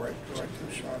my board, to my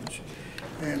two sons.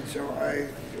 And so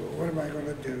what am I going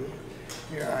to do?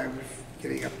 I was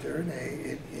getting up there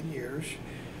in years.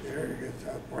 I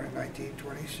was born in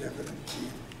 1927.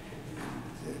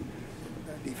 In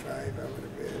 95, I would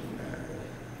have been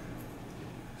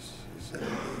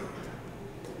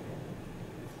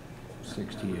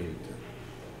 68,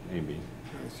 maybe.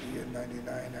 Let's see, in 99,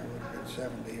 I would have been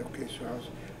 70. Okay, so I was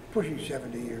pushing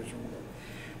 70 years old.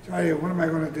 So I, what am I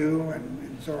going to do,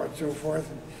 and so on and so forth.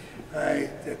 And I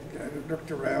looked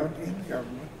around in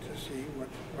government to see what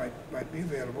might be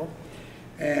available,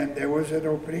 and there was an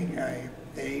opening, an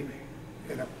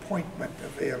appointment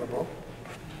available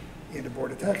in the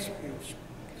Board of Tax Appeals.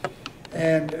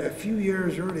 And a few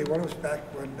years earlier, well, it was back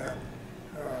when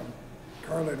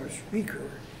Carlin was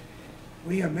Speaker,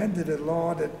 we amended a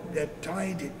law that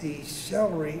tied the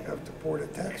salary of the Board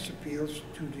of Tax Appeals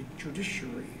to the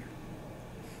judiciary,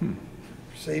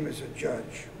 same as a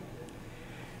judge.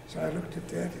 So I looked at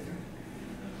that,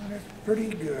 and that's pretty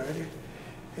good.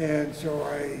 And so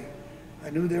I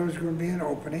knew there was going to be an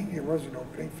opening. It was an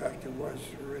opening. In fact, it was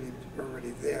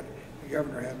already there. The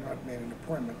governor had not made an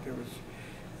appointment. It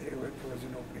was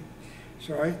an opening.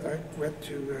 So I went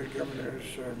to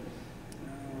Governor's,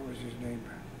 what was his name?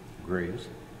 Graves?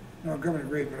 No, Governor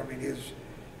Graves, but I mean his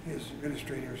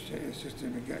administrative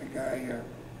assistant, a guy,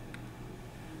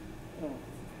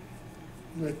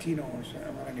 Latino or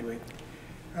something. Well, anyway,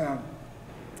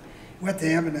 went to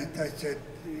him and I said,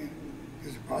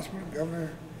 is it possible the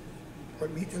governor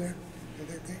put me to that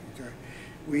thing? So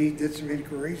we did some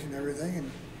inquiries and everything,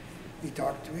 and he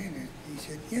talked to me and he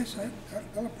said, yes,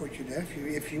 I'll put you there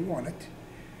if you want it.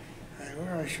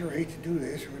 Well, I sure hate to do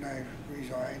this. When I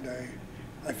resigned,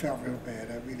 I felt real bad.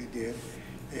 I really did.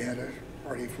 They had a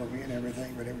party for me and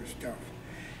everything, but it was tough.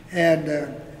 And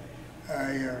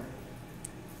I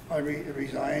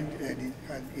resigned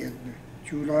in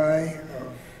July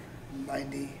of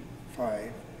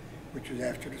 '95, which was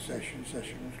after the session. The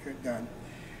session was done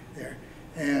there.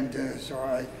 And so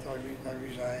I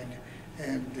resigned,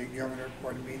 and the governor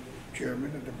appointed me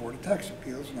chairman of the Board of Tax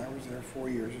Appeals, and I was there 4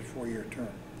 years, a 4-year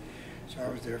term. So I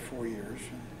was there 4 years.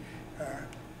 And,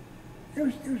 it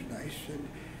was nice, and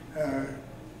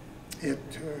it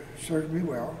served me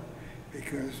well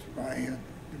because I had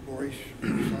the boys,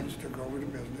 my sons took over the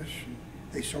business, and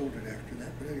they sold it after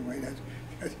that. But anyway,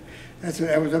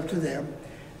 that was up to them.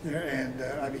 And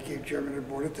I became chairman of the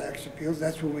Board of Tax Appeals.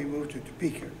 That's when we moved to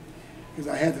Topeka, because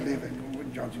I had to live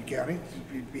in Johnson County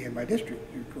to be in my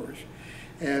district, of course.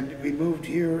 And we moved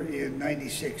here in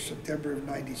 '96, September of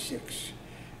 '96.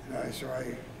 So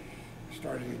I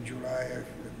started in July of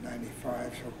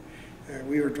 '95. So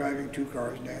we were driving 2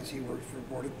 cars. Nancy worked for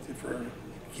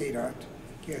KDOT,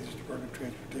 Kansas Department of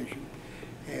Transportation,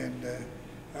 and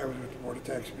I was with the Board of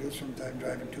Tax Appeals, sometimes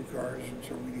driving 2 cars, and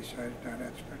so we decided, no,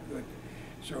 that's not good.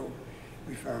 So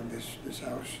we found this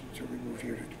house, and so we moved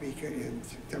here to Topeka in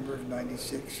September of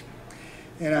 '96.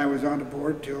 And I was on the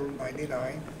board till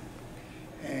 '99,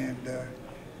 and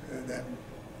then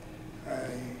I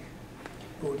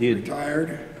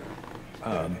retired.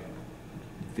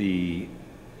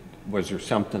 Was there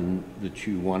something that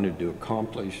you wanted to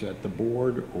accomplish at the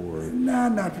board, or? No,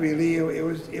 not really. It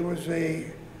was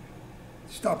a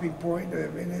stopping point. I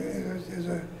mean, it was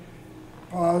a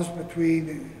pause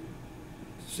between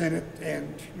Senate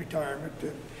and retirement.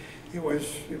 It was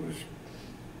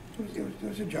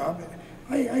a job.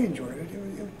 I enjoyed it.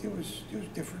 It was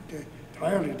different,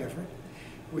 entirely different.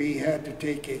 We had to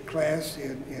take a class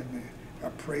in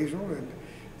appraisal and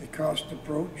the cost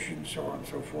approach and so on and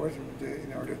so forth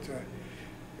in order to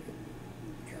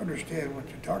understand what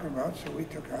you're talking about. So we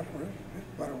took out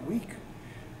about a week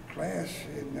class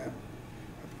in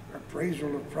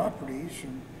appraisal of properties,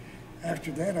 and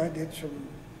after that I did some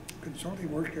consulting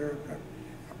work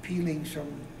appealing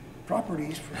some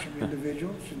properties for some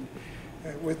individuals, and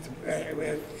with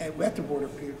the Board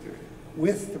of Appeals,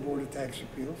 with the Board of Tax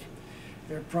Appeals.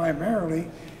 They're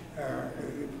primarily,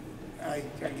 I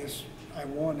guess I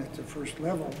won at the first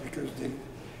level because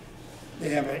they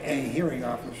have a hearing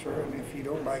officer, and if you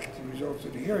don't like the results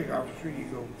of the hearing officer, you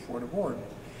go before the board.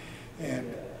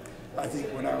 And I think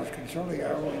when I was consulting,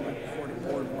 I only went before the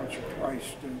board once or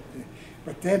twice.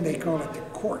 But then they call it the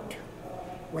court.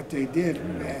 What they did,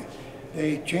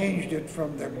 they changed it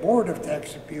from the Board of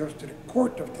Tax Appeals to the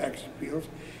Court of Tax Appeals,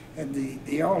 and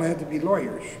they all had to be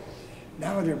lawyers.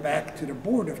 Now they're back to the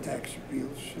Board of Tax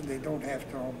Appeals, and they don't have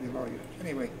to all be lawyers.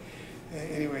 Anyway,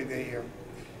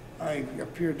 I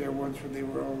appeared there once when they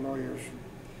were all lawyers.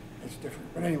 That's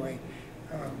different. But anyway,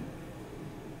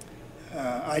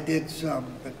 I did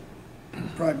some, but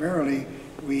primarily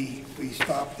we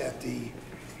stopped at the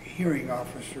hearing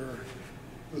officer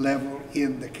level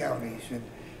in the counties,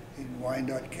 in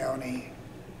Wyandotte County,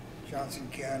 Johnson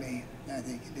County, I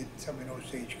think he did some in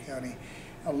Osage County,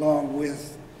 along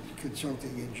with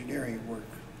consulting engineering work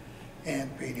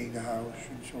and painting the house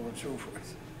and so on and so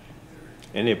forth.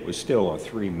 And it was still a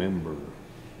 3-member.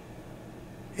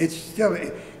 It's still,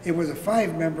 it was a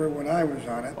 5-member when I was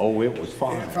on it. Oh, it was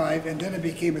 5. 5, and then it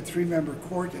became a 3-member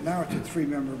court, and now it's a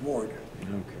 3-member board.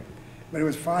 Okay. But it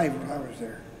was 5 when I was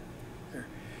there.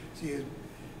 See,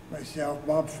 myself,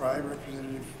 Bob Fry,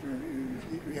 Representative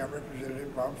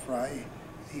Bob Fry,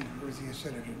 was he a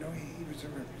senator? No, he was a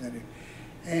representative.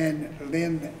 And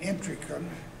Lynn Entricon,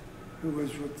 who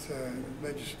was with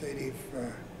legislative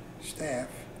staff.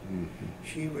 Mm-hmm.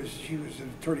 She was an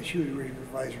attorney. She was ready to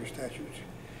revise her statutes.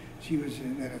 She was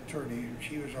an attorney, and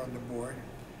she was on the board.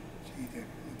 See,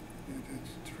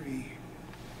 that's 3.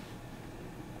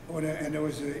 Oh, and there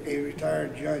was a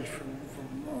retired judge from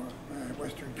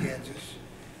Western Kansas.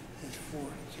 That's 4.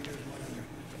 See, there's one other.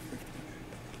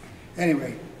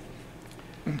 Anyway.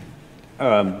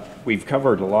 We've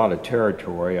covered a lot of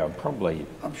territory. I'm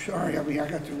sorry. I mean, I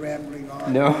got to rambling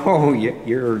on. No,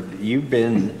 you've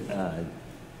been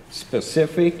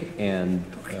specific and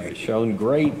shown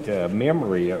great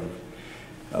memory of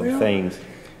things.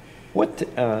 What?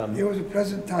 It was a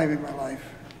pleasant time in my life.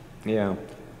 Yeah.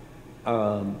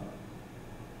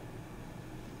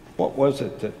 What was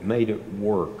it that made it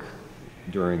work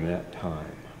during that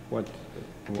time? What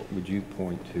would you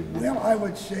point to? Well, I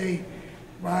would say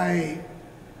my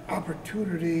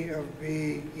opportunity of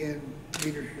being in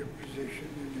leadership position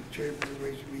in the chairman of the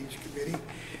Ways and Means Committee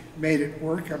made it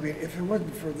work. I mean, if it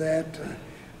wasn't for that,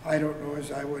 I don't know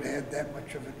as I would have had that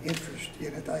much of an interest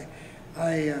in it. I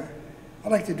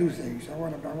like to do things. I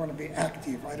want to be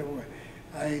active. I don't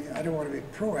want to be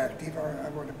proactive. I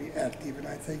want to be active, and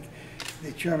I think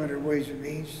the chairman of Ways and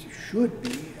Means should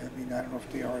be. I mean, I don't know if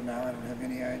they are now. I don't have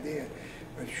any idea,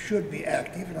 but should be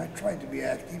active. And I tried to be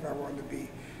active. I wanted to be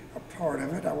a part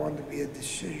of it. I wanted to be a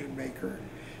decision maker,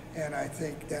 and I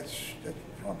think that's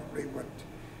probably what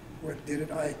did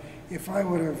it. If I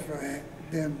would have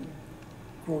been,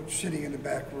 quote, sitting in the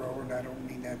back row, and I don't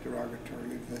mean that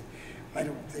derogatorily, I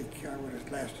don't think I would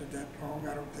have lasted that long.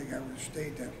 I don't think I would have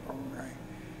stayed that long.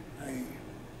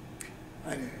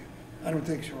 I don't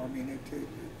think so. I mean,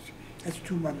 it's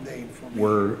too mundane for me.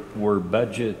 Were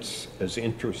budgets as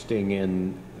interesting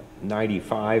in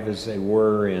 95 as they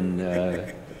were in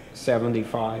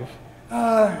 75?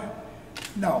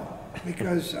 No,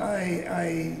 because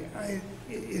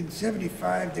in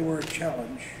 75 they were a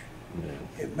challenge. Yeah.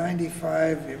 In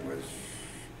 95 it was,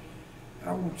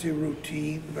 I won't say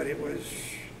routine, but it was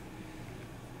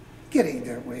getting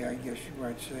that way, I guess you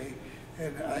might say.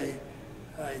 And I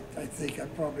think I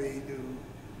probably knew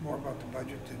more about the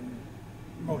budget than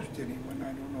most anyone.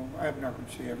 I don't know. I'm not going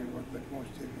to say everyone, but most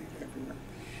everyone.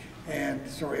 And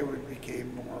so it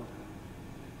became more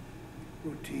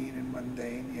routine and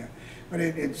mundane, yeah. But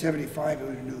in 75 it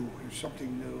was new. It was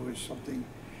something new. It was something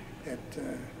that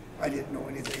I didn't know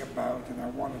anything about, and I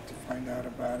wanted to find out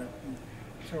about it, and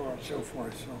so on and so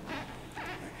forth. So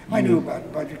I knew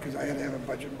about budget because I had to have a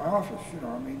budget in my office. You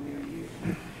know, I mean,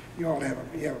 you all have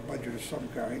a budget of some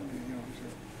kind. You know. So.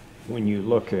 When you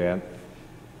look at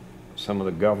some of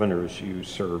the governors you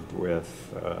served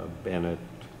with, Bennett,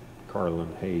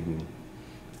 Carlin Hayden,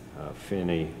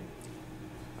 Finney,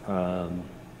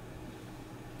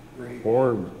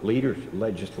 or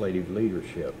legislative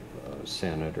leadership,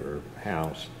 Senate or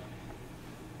House,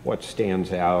 what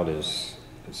stands out as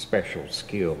special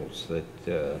skills that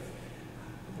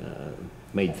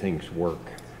made things work?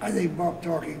 I think Bob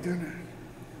Talkington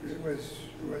was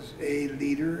a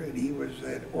leader, and he was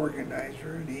an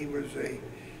organizer, and he was to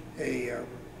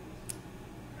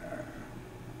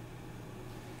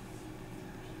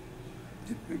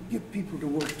get people to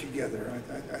work together.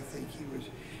 I think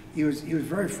he was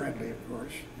very friendly, of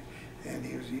course, and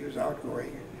he was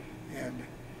outgoing. And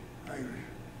I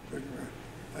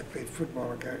played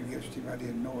football against him. I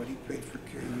didn't know it. He played for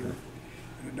KU.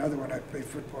 And another one, I played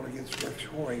football against Rex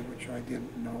Hoy, which I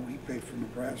didn't know. He played for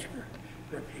Nebraska,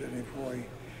 Representative Hoy.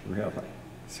 Really?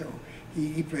 So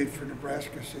he played for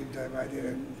Nebraska same time I did,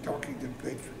 and Talkington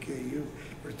played for KU.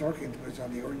 But Talkington was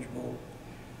on the Orange Bowl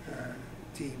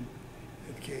team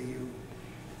at KU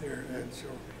there, and so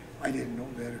I didn't know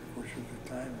that, of course, at the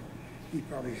time. He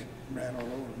probably ran all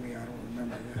over me. I don't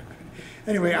remember that.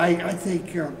 Anyway, I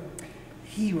think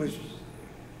he was.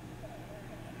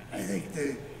 I think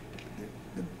the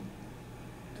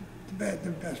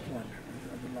best one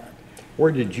of the lot.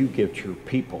 Where did you get your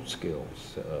people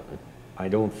skills? I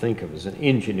don't think of it as an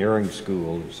engineering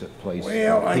school as a place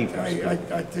well, for people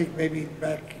I think maybe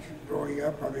back growing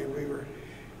up, I mean, we were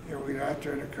out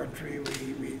there in the country.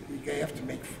 We have to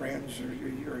make friends, or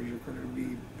you're going to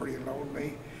be pretty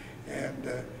lonely. And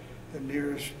the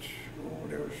nearest,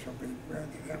 there was somebody,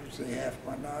 that was a half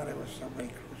mile. No, there was somebody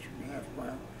closer than a half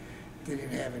mile. They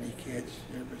didn't have any kids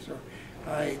there, but so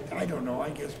I don't know. I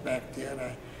guess back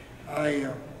then,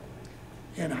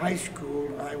 in high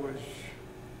school, I was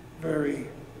very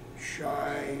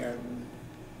shy and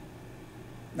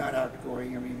not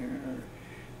outgoing. I mean,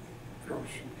 gross.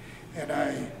 And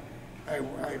I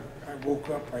woke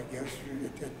up, I guess,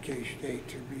 at K-State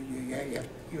to be,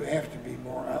 you have to be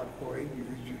more outgoing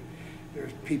because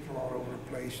there's people all over the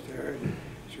place there, and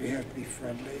so you have to be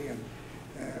friendly. And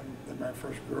my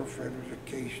first girlfriend was at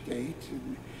K-State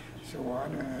and so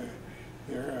on.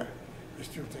 I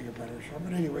still think about her some,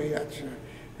 but anyway, that's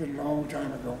been a long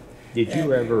time ago. Did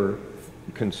you ever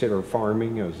consider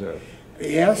farming as a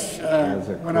Yes,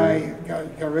 when I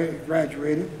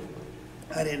graduated,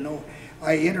 I didn't know.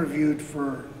 I interviewed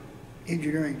for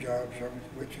engineering jobs. I was in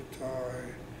Wichita,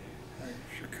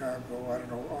 Chicago, I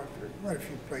don't know, quite a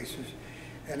few places.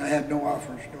 And I had no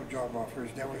offers, no job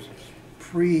offers. That was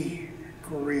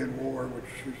pre-Korean War,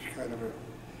 which was kind of a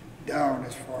down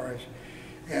as far as.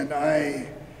 And I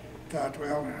thought,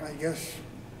 well, I guess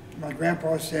my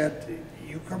grandpa said,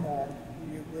 you come home,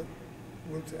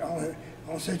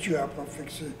 I'll set you up, I'll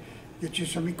fix it, get you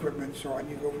some equipment, so on,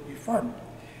 you go, you farm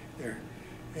there.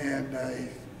 And I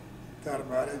thought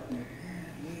about it, and,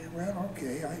 yeah, well,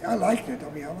 okay, I liked it. I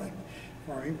mean, I liked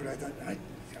farming, but I thought,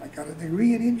 I got a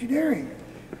degree in engineering.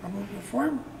 I'm going to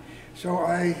farm. So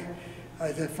I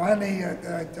finally,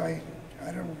 I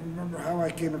don't remember how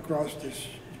I came across this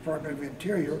Department of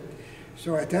Interior.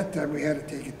 So at that time, we had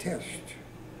to take a test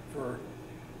for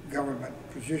government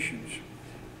positions.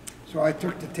 So I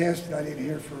took the test, and I didn't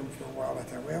hear from him for a while. I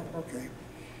thought, well, okay.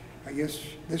 I guess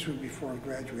this was before I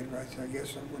graduated. I said, I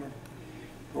guess I'm going to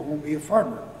go home and be a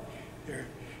farmer there.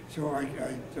 So I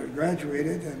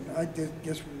graduated, and I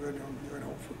guess we went home for a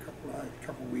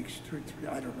couple of weeks, three,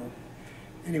 I don't know.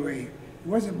 Anyway, it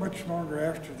wasn't much longer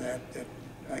after that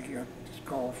I got this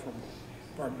call from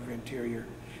Department of Interior.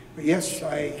 But yes,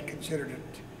 I considered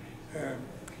it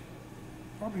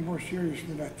probably more serious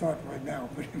than I thought right now,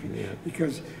 but Yeah.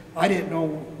 because I didn't know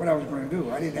what I was going to do.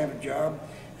 I didn't have a job,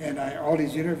 and all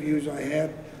these interviews I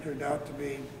had turned out to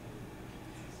be.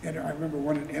 And I remember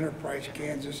one in Enterprise,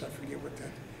 Kansas. I forget what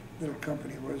that little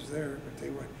company was there, but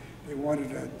they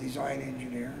wanted a design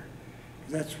engineer.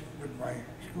 That's what my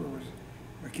school was,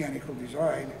 mechanical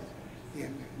design.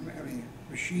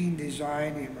 Machine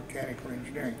design and mechanical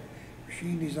engineering.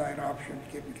 Machine design options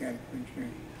get mechanical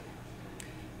engineering.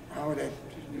 How that,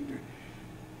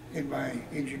 in my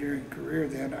engineering career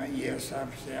then,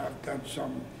 obviously I've done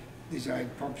some design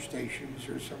pump stations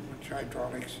or some with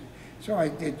hydraulics. So I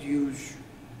did use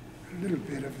a little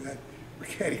bit of that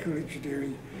mechanical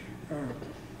engineering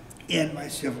in my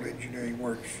civil engineering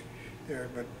works there,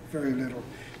 but very little.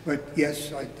 But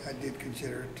yes, I did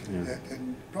consider it that,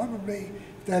 and probably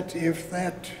if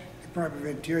that Department of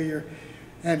Interior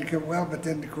hadn't come, well, but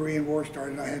then the Korean War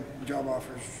started, I had job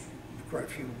offers, quite a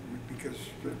few, because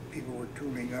the people were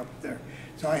tooling up there.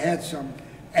 So I had some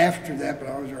after that, but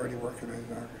I was already working as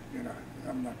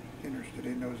I'm not interested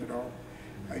in those at all.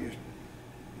 I just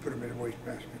put them in a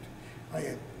wastebasket. I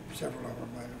had several of them.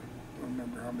 I don't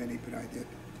remember how many, but I did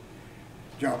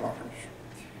job offers.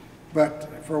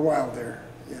 But for a while there,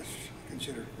 yes, I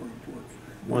considered going to work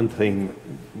for. One thing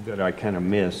that I kind of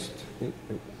missed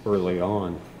early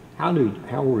on,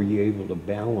 how were you able to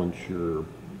balance your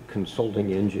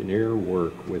consulting engineer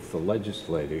work with the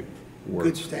legislative work?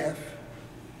 Good staff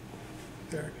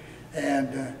there,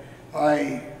 and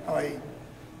I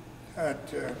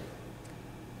at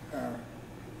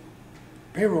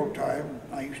payroll time,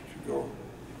 I used to go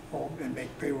home and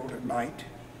make payroll at night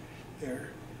there.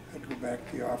 I'd go back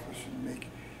to the office and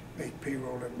make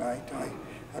payroll at night.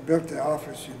 I built the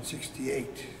office in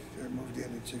 '68. I moved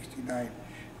in 69.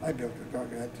 I built it. I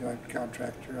had a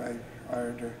contractor. I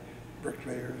hired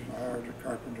bricklayers. I hired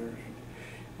carpenters.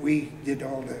 We did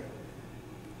all the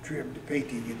trim, the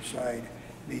painting inside.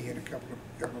 Me and a couple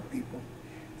of people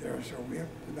there. So we had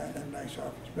a nice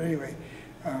office. But anyway.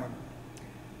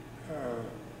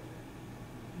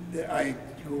 I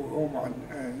go home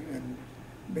and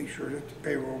make sure that the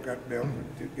payroll got billed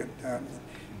and get done.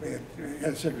 We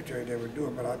had a secretary that would do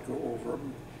it, but I'd go over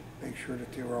them, make sure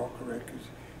that they were all correct, because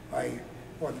I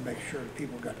wanted to make sure that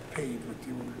people got paid what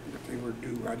they were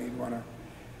due. I didn't want to,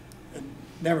 and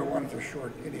never wanted to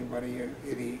short anybody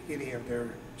any of their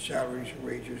salaries or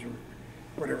wages or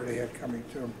whatever they had coming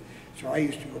to them. So I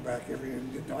used to go back I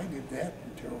did that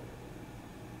until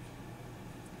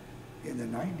in the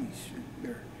 90s.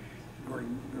 They're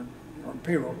going on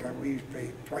payroll time. We used to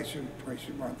pay twice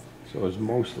a month. So it was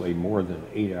mostly more than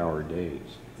 8-hour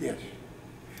days. Yes.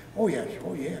 Oh yes.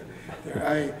 Oh yeah.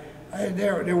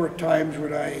 There were times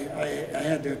when I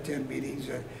had to attend meetings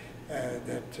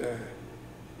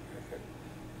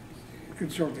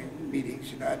consulting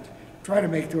meetings, and I'd try to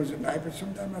make those at night, but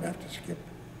sometimes I'd have to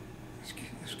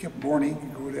skip morning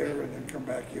and go there and then come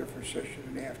back here for a session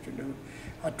in the afternoon.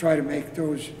 I'd try to make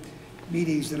those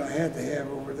meetings that I had to have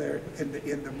over there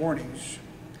in the mornings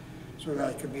so that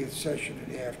I could be at session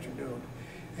in the afternoon.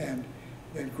 And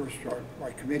then, of course,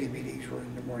 my committee meetings were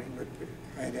in the morning, but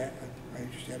I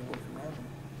just had to work around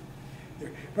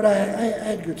them. But I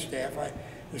had good staff.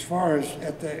 As far as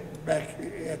back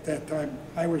at that time,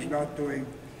 I was not doing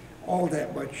all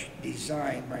that much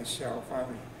design myself. I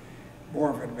was more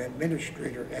of an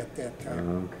administrator at that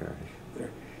time.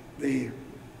 Okay.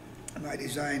 My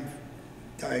design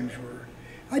times were,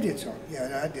 I did some,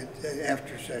 yeah, I did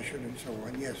after session and so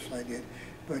on, yes, I did.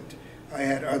 But I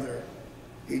had other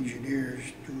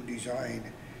engineers do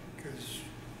design, because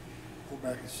go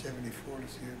back in '74,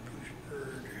 let's see, Bruce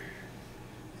Bird,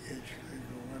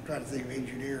 I'm trying to think of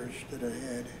engineers that I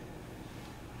had.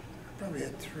 I probably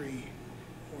had 3.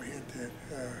 Oh, I had that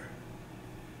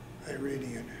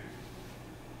Iranian.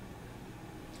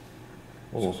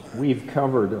 Well, we've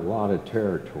covered a lot of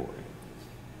territory.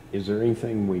 Is there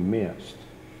anything we missed?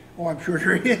 Oh, I'm sure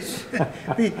there is.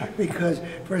 Because,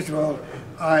 first of all,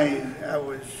 I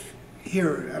was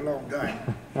here a long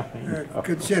time,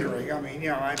 considering. I mean,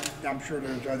 I'm sure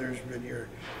there's others been here.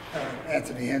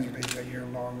 Anthony Hensley's been here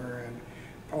longer, and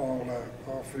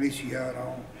Paul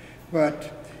Feliciano.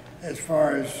 But as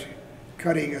far as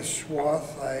cutting a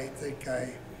swath, I think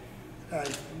I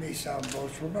may sound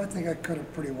boastful, but I think I cut a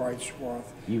pretty wide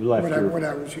swath when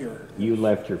I was here. You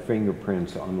left your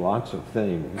fingerprints on lots of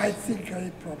things. I think I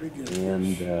probably did.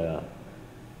 And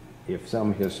if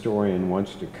some historian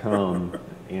wants to come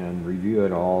and review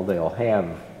it all, they'll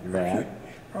have that.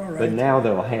 All right. But now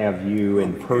they'll have you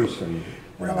in person.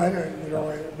 Well,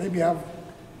 maybe I've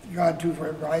gone too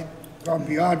far. gone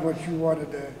beyond what you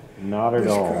wanted to Not at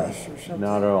all. discuss or something.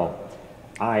 Not at all.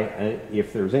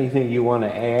 If there's anything you want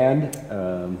to add,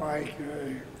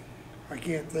 I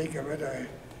can't think of it.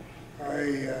 I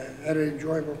had an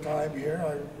enjoyable time here.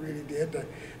 I really did.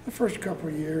 The first couple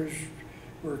of years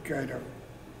were kind of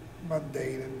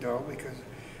mundane and dull because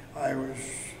I was,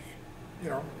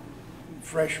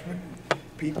 freshman.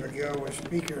 Pete McGill was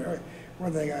speaker.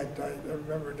 One thing I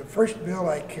remember, the first bill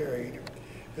I carried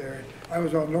there, I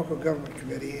was on local government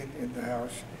committee in the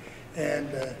House, and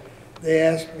they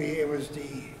asked me, it was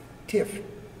the TIF,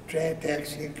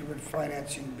 Tax Increment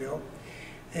Financing Bill,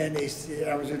 and they said,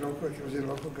 it was in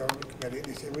local government committee,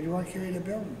 they said, well, you want to carry the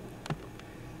bill?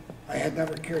 I had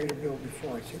never carried a bill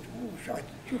before. I said,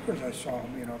 oh, of course I saw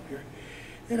him, up here.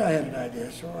 And I had an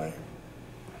idea, so I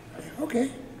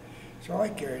okay. So I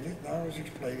carried it, and I was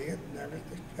explaining it, and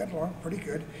everything got along pretty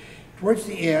good. Towards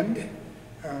the end,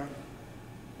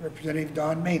 Representative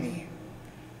Don Maney,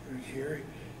 who was here,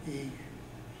 he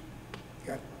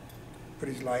put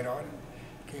his light on and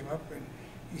came up, and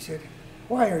he said,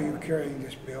 why are you carrying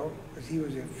this bill? Because he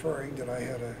was inferring that I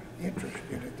had an interest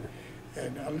in it.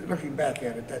 And looking back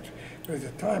at it, but at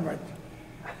the time, I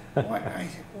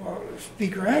said, well, the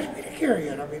Speaker asked me to carry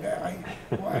it. I mean,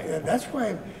 why? And that's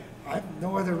why I have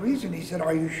no other reason. He said,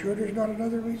 are you sure there's not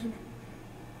another reason?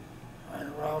 I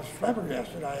was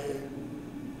flabbergasted.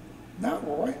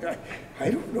 No, I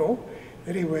don't know.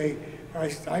 Anyway,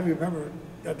 I remember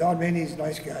that Don Maney's a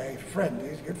nice guy, friend.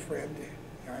 He's a good friend.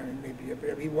 I mean,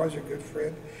 maybe he was a good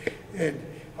friend. And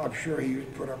I'm sure he was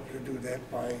put up to do that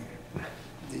by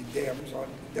the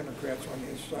Democrats on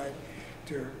his side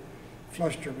to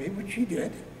fluster me, which he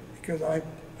did, because I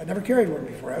never carried one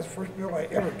before. That was the first bill I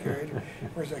ever carried.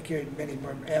 Of course, I carried many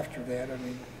more after that. I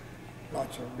mean,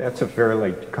 lots of them. that's a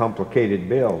fairly complicated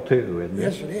bill, too, isn't it?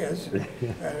 Yes, it is.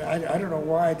 And I don't know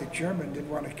why the chairman didn't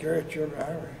want to carry it. I don't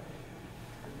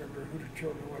remember who the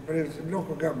chairman was, but it was a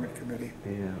local government committee.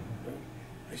 Yeah.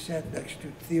 I sat next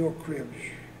to Theo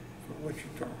Cribbs from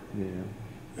Wichita. Yeah.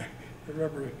 I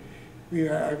remember we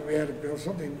had a bill,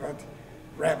 something about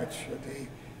rabbits.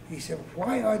 He said,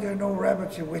 why are there no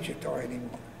rabbits in Wichita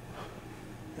anymore?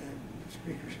 And the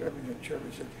speaker, the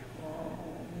chairman said, oh,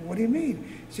 what do you mean?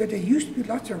 He said, there used to be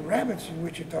lots of rabbits in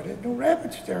Wichita. There's no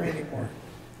rabbits there anymore.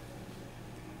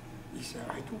 He said,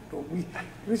 I don't know.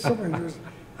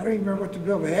 I don't even remember what the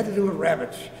bill was. It had to do with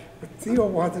rabbits. But Theo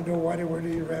wanted to know why there weren't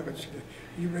any rabbits.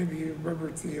 You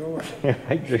remember Theo?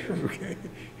 I do. Okay.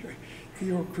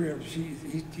 Theo Cribbs,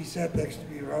 he sat next to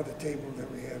me around the table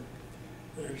that we had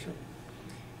there. So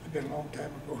it's been a long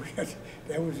time ago.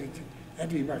 That'd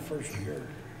be my first year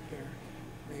there,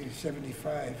 maybe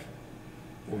 75.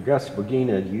 Well, Gus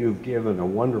Bogina, you've given a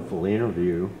wonderful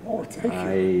interview. Oh, thank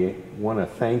you. I want to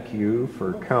thank you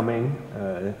for coming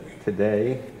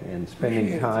today and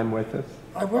spending time with us.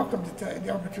 I welcome the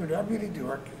opportunity. I really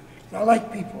do. I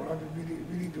like people. I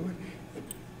really do it.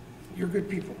 You're good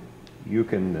people. You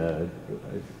can,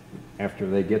 after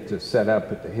they get to set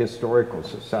up at the Historical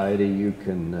Society, you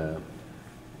can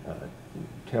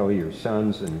tell your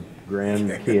sons and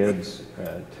grandkids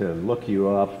to look you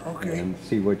up and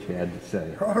see what you had to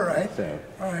say. All right. So.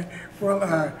 All right. Well,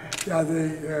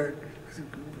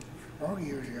 long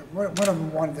years ago, one of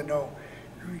them wanted to know,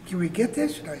 can we get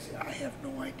this? And I said, I have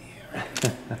no idea.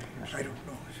 I don't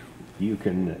know. So. You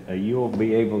can, you'll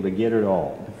be able to get it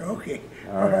all. Okay.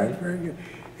 All right. Very good.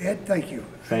 Ed, thank you.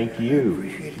 Thank you. I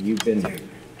appreciate it. You've been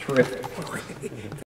terrific. Okay.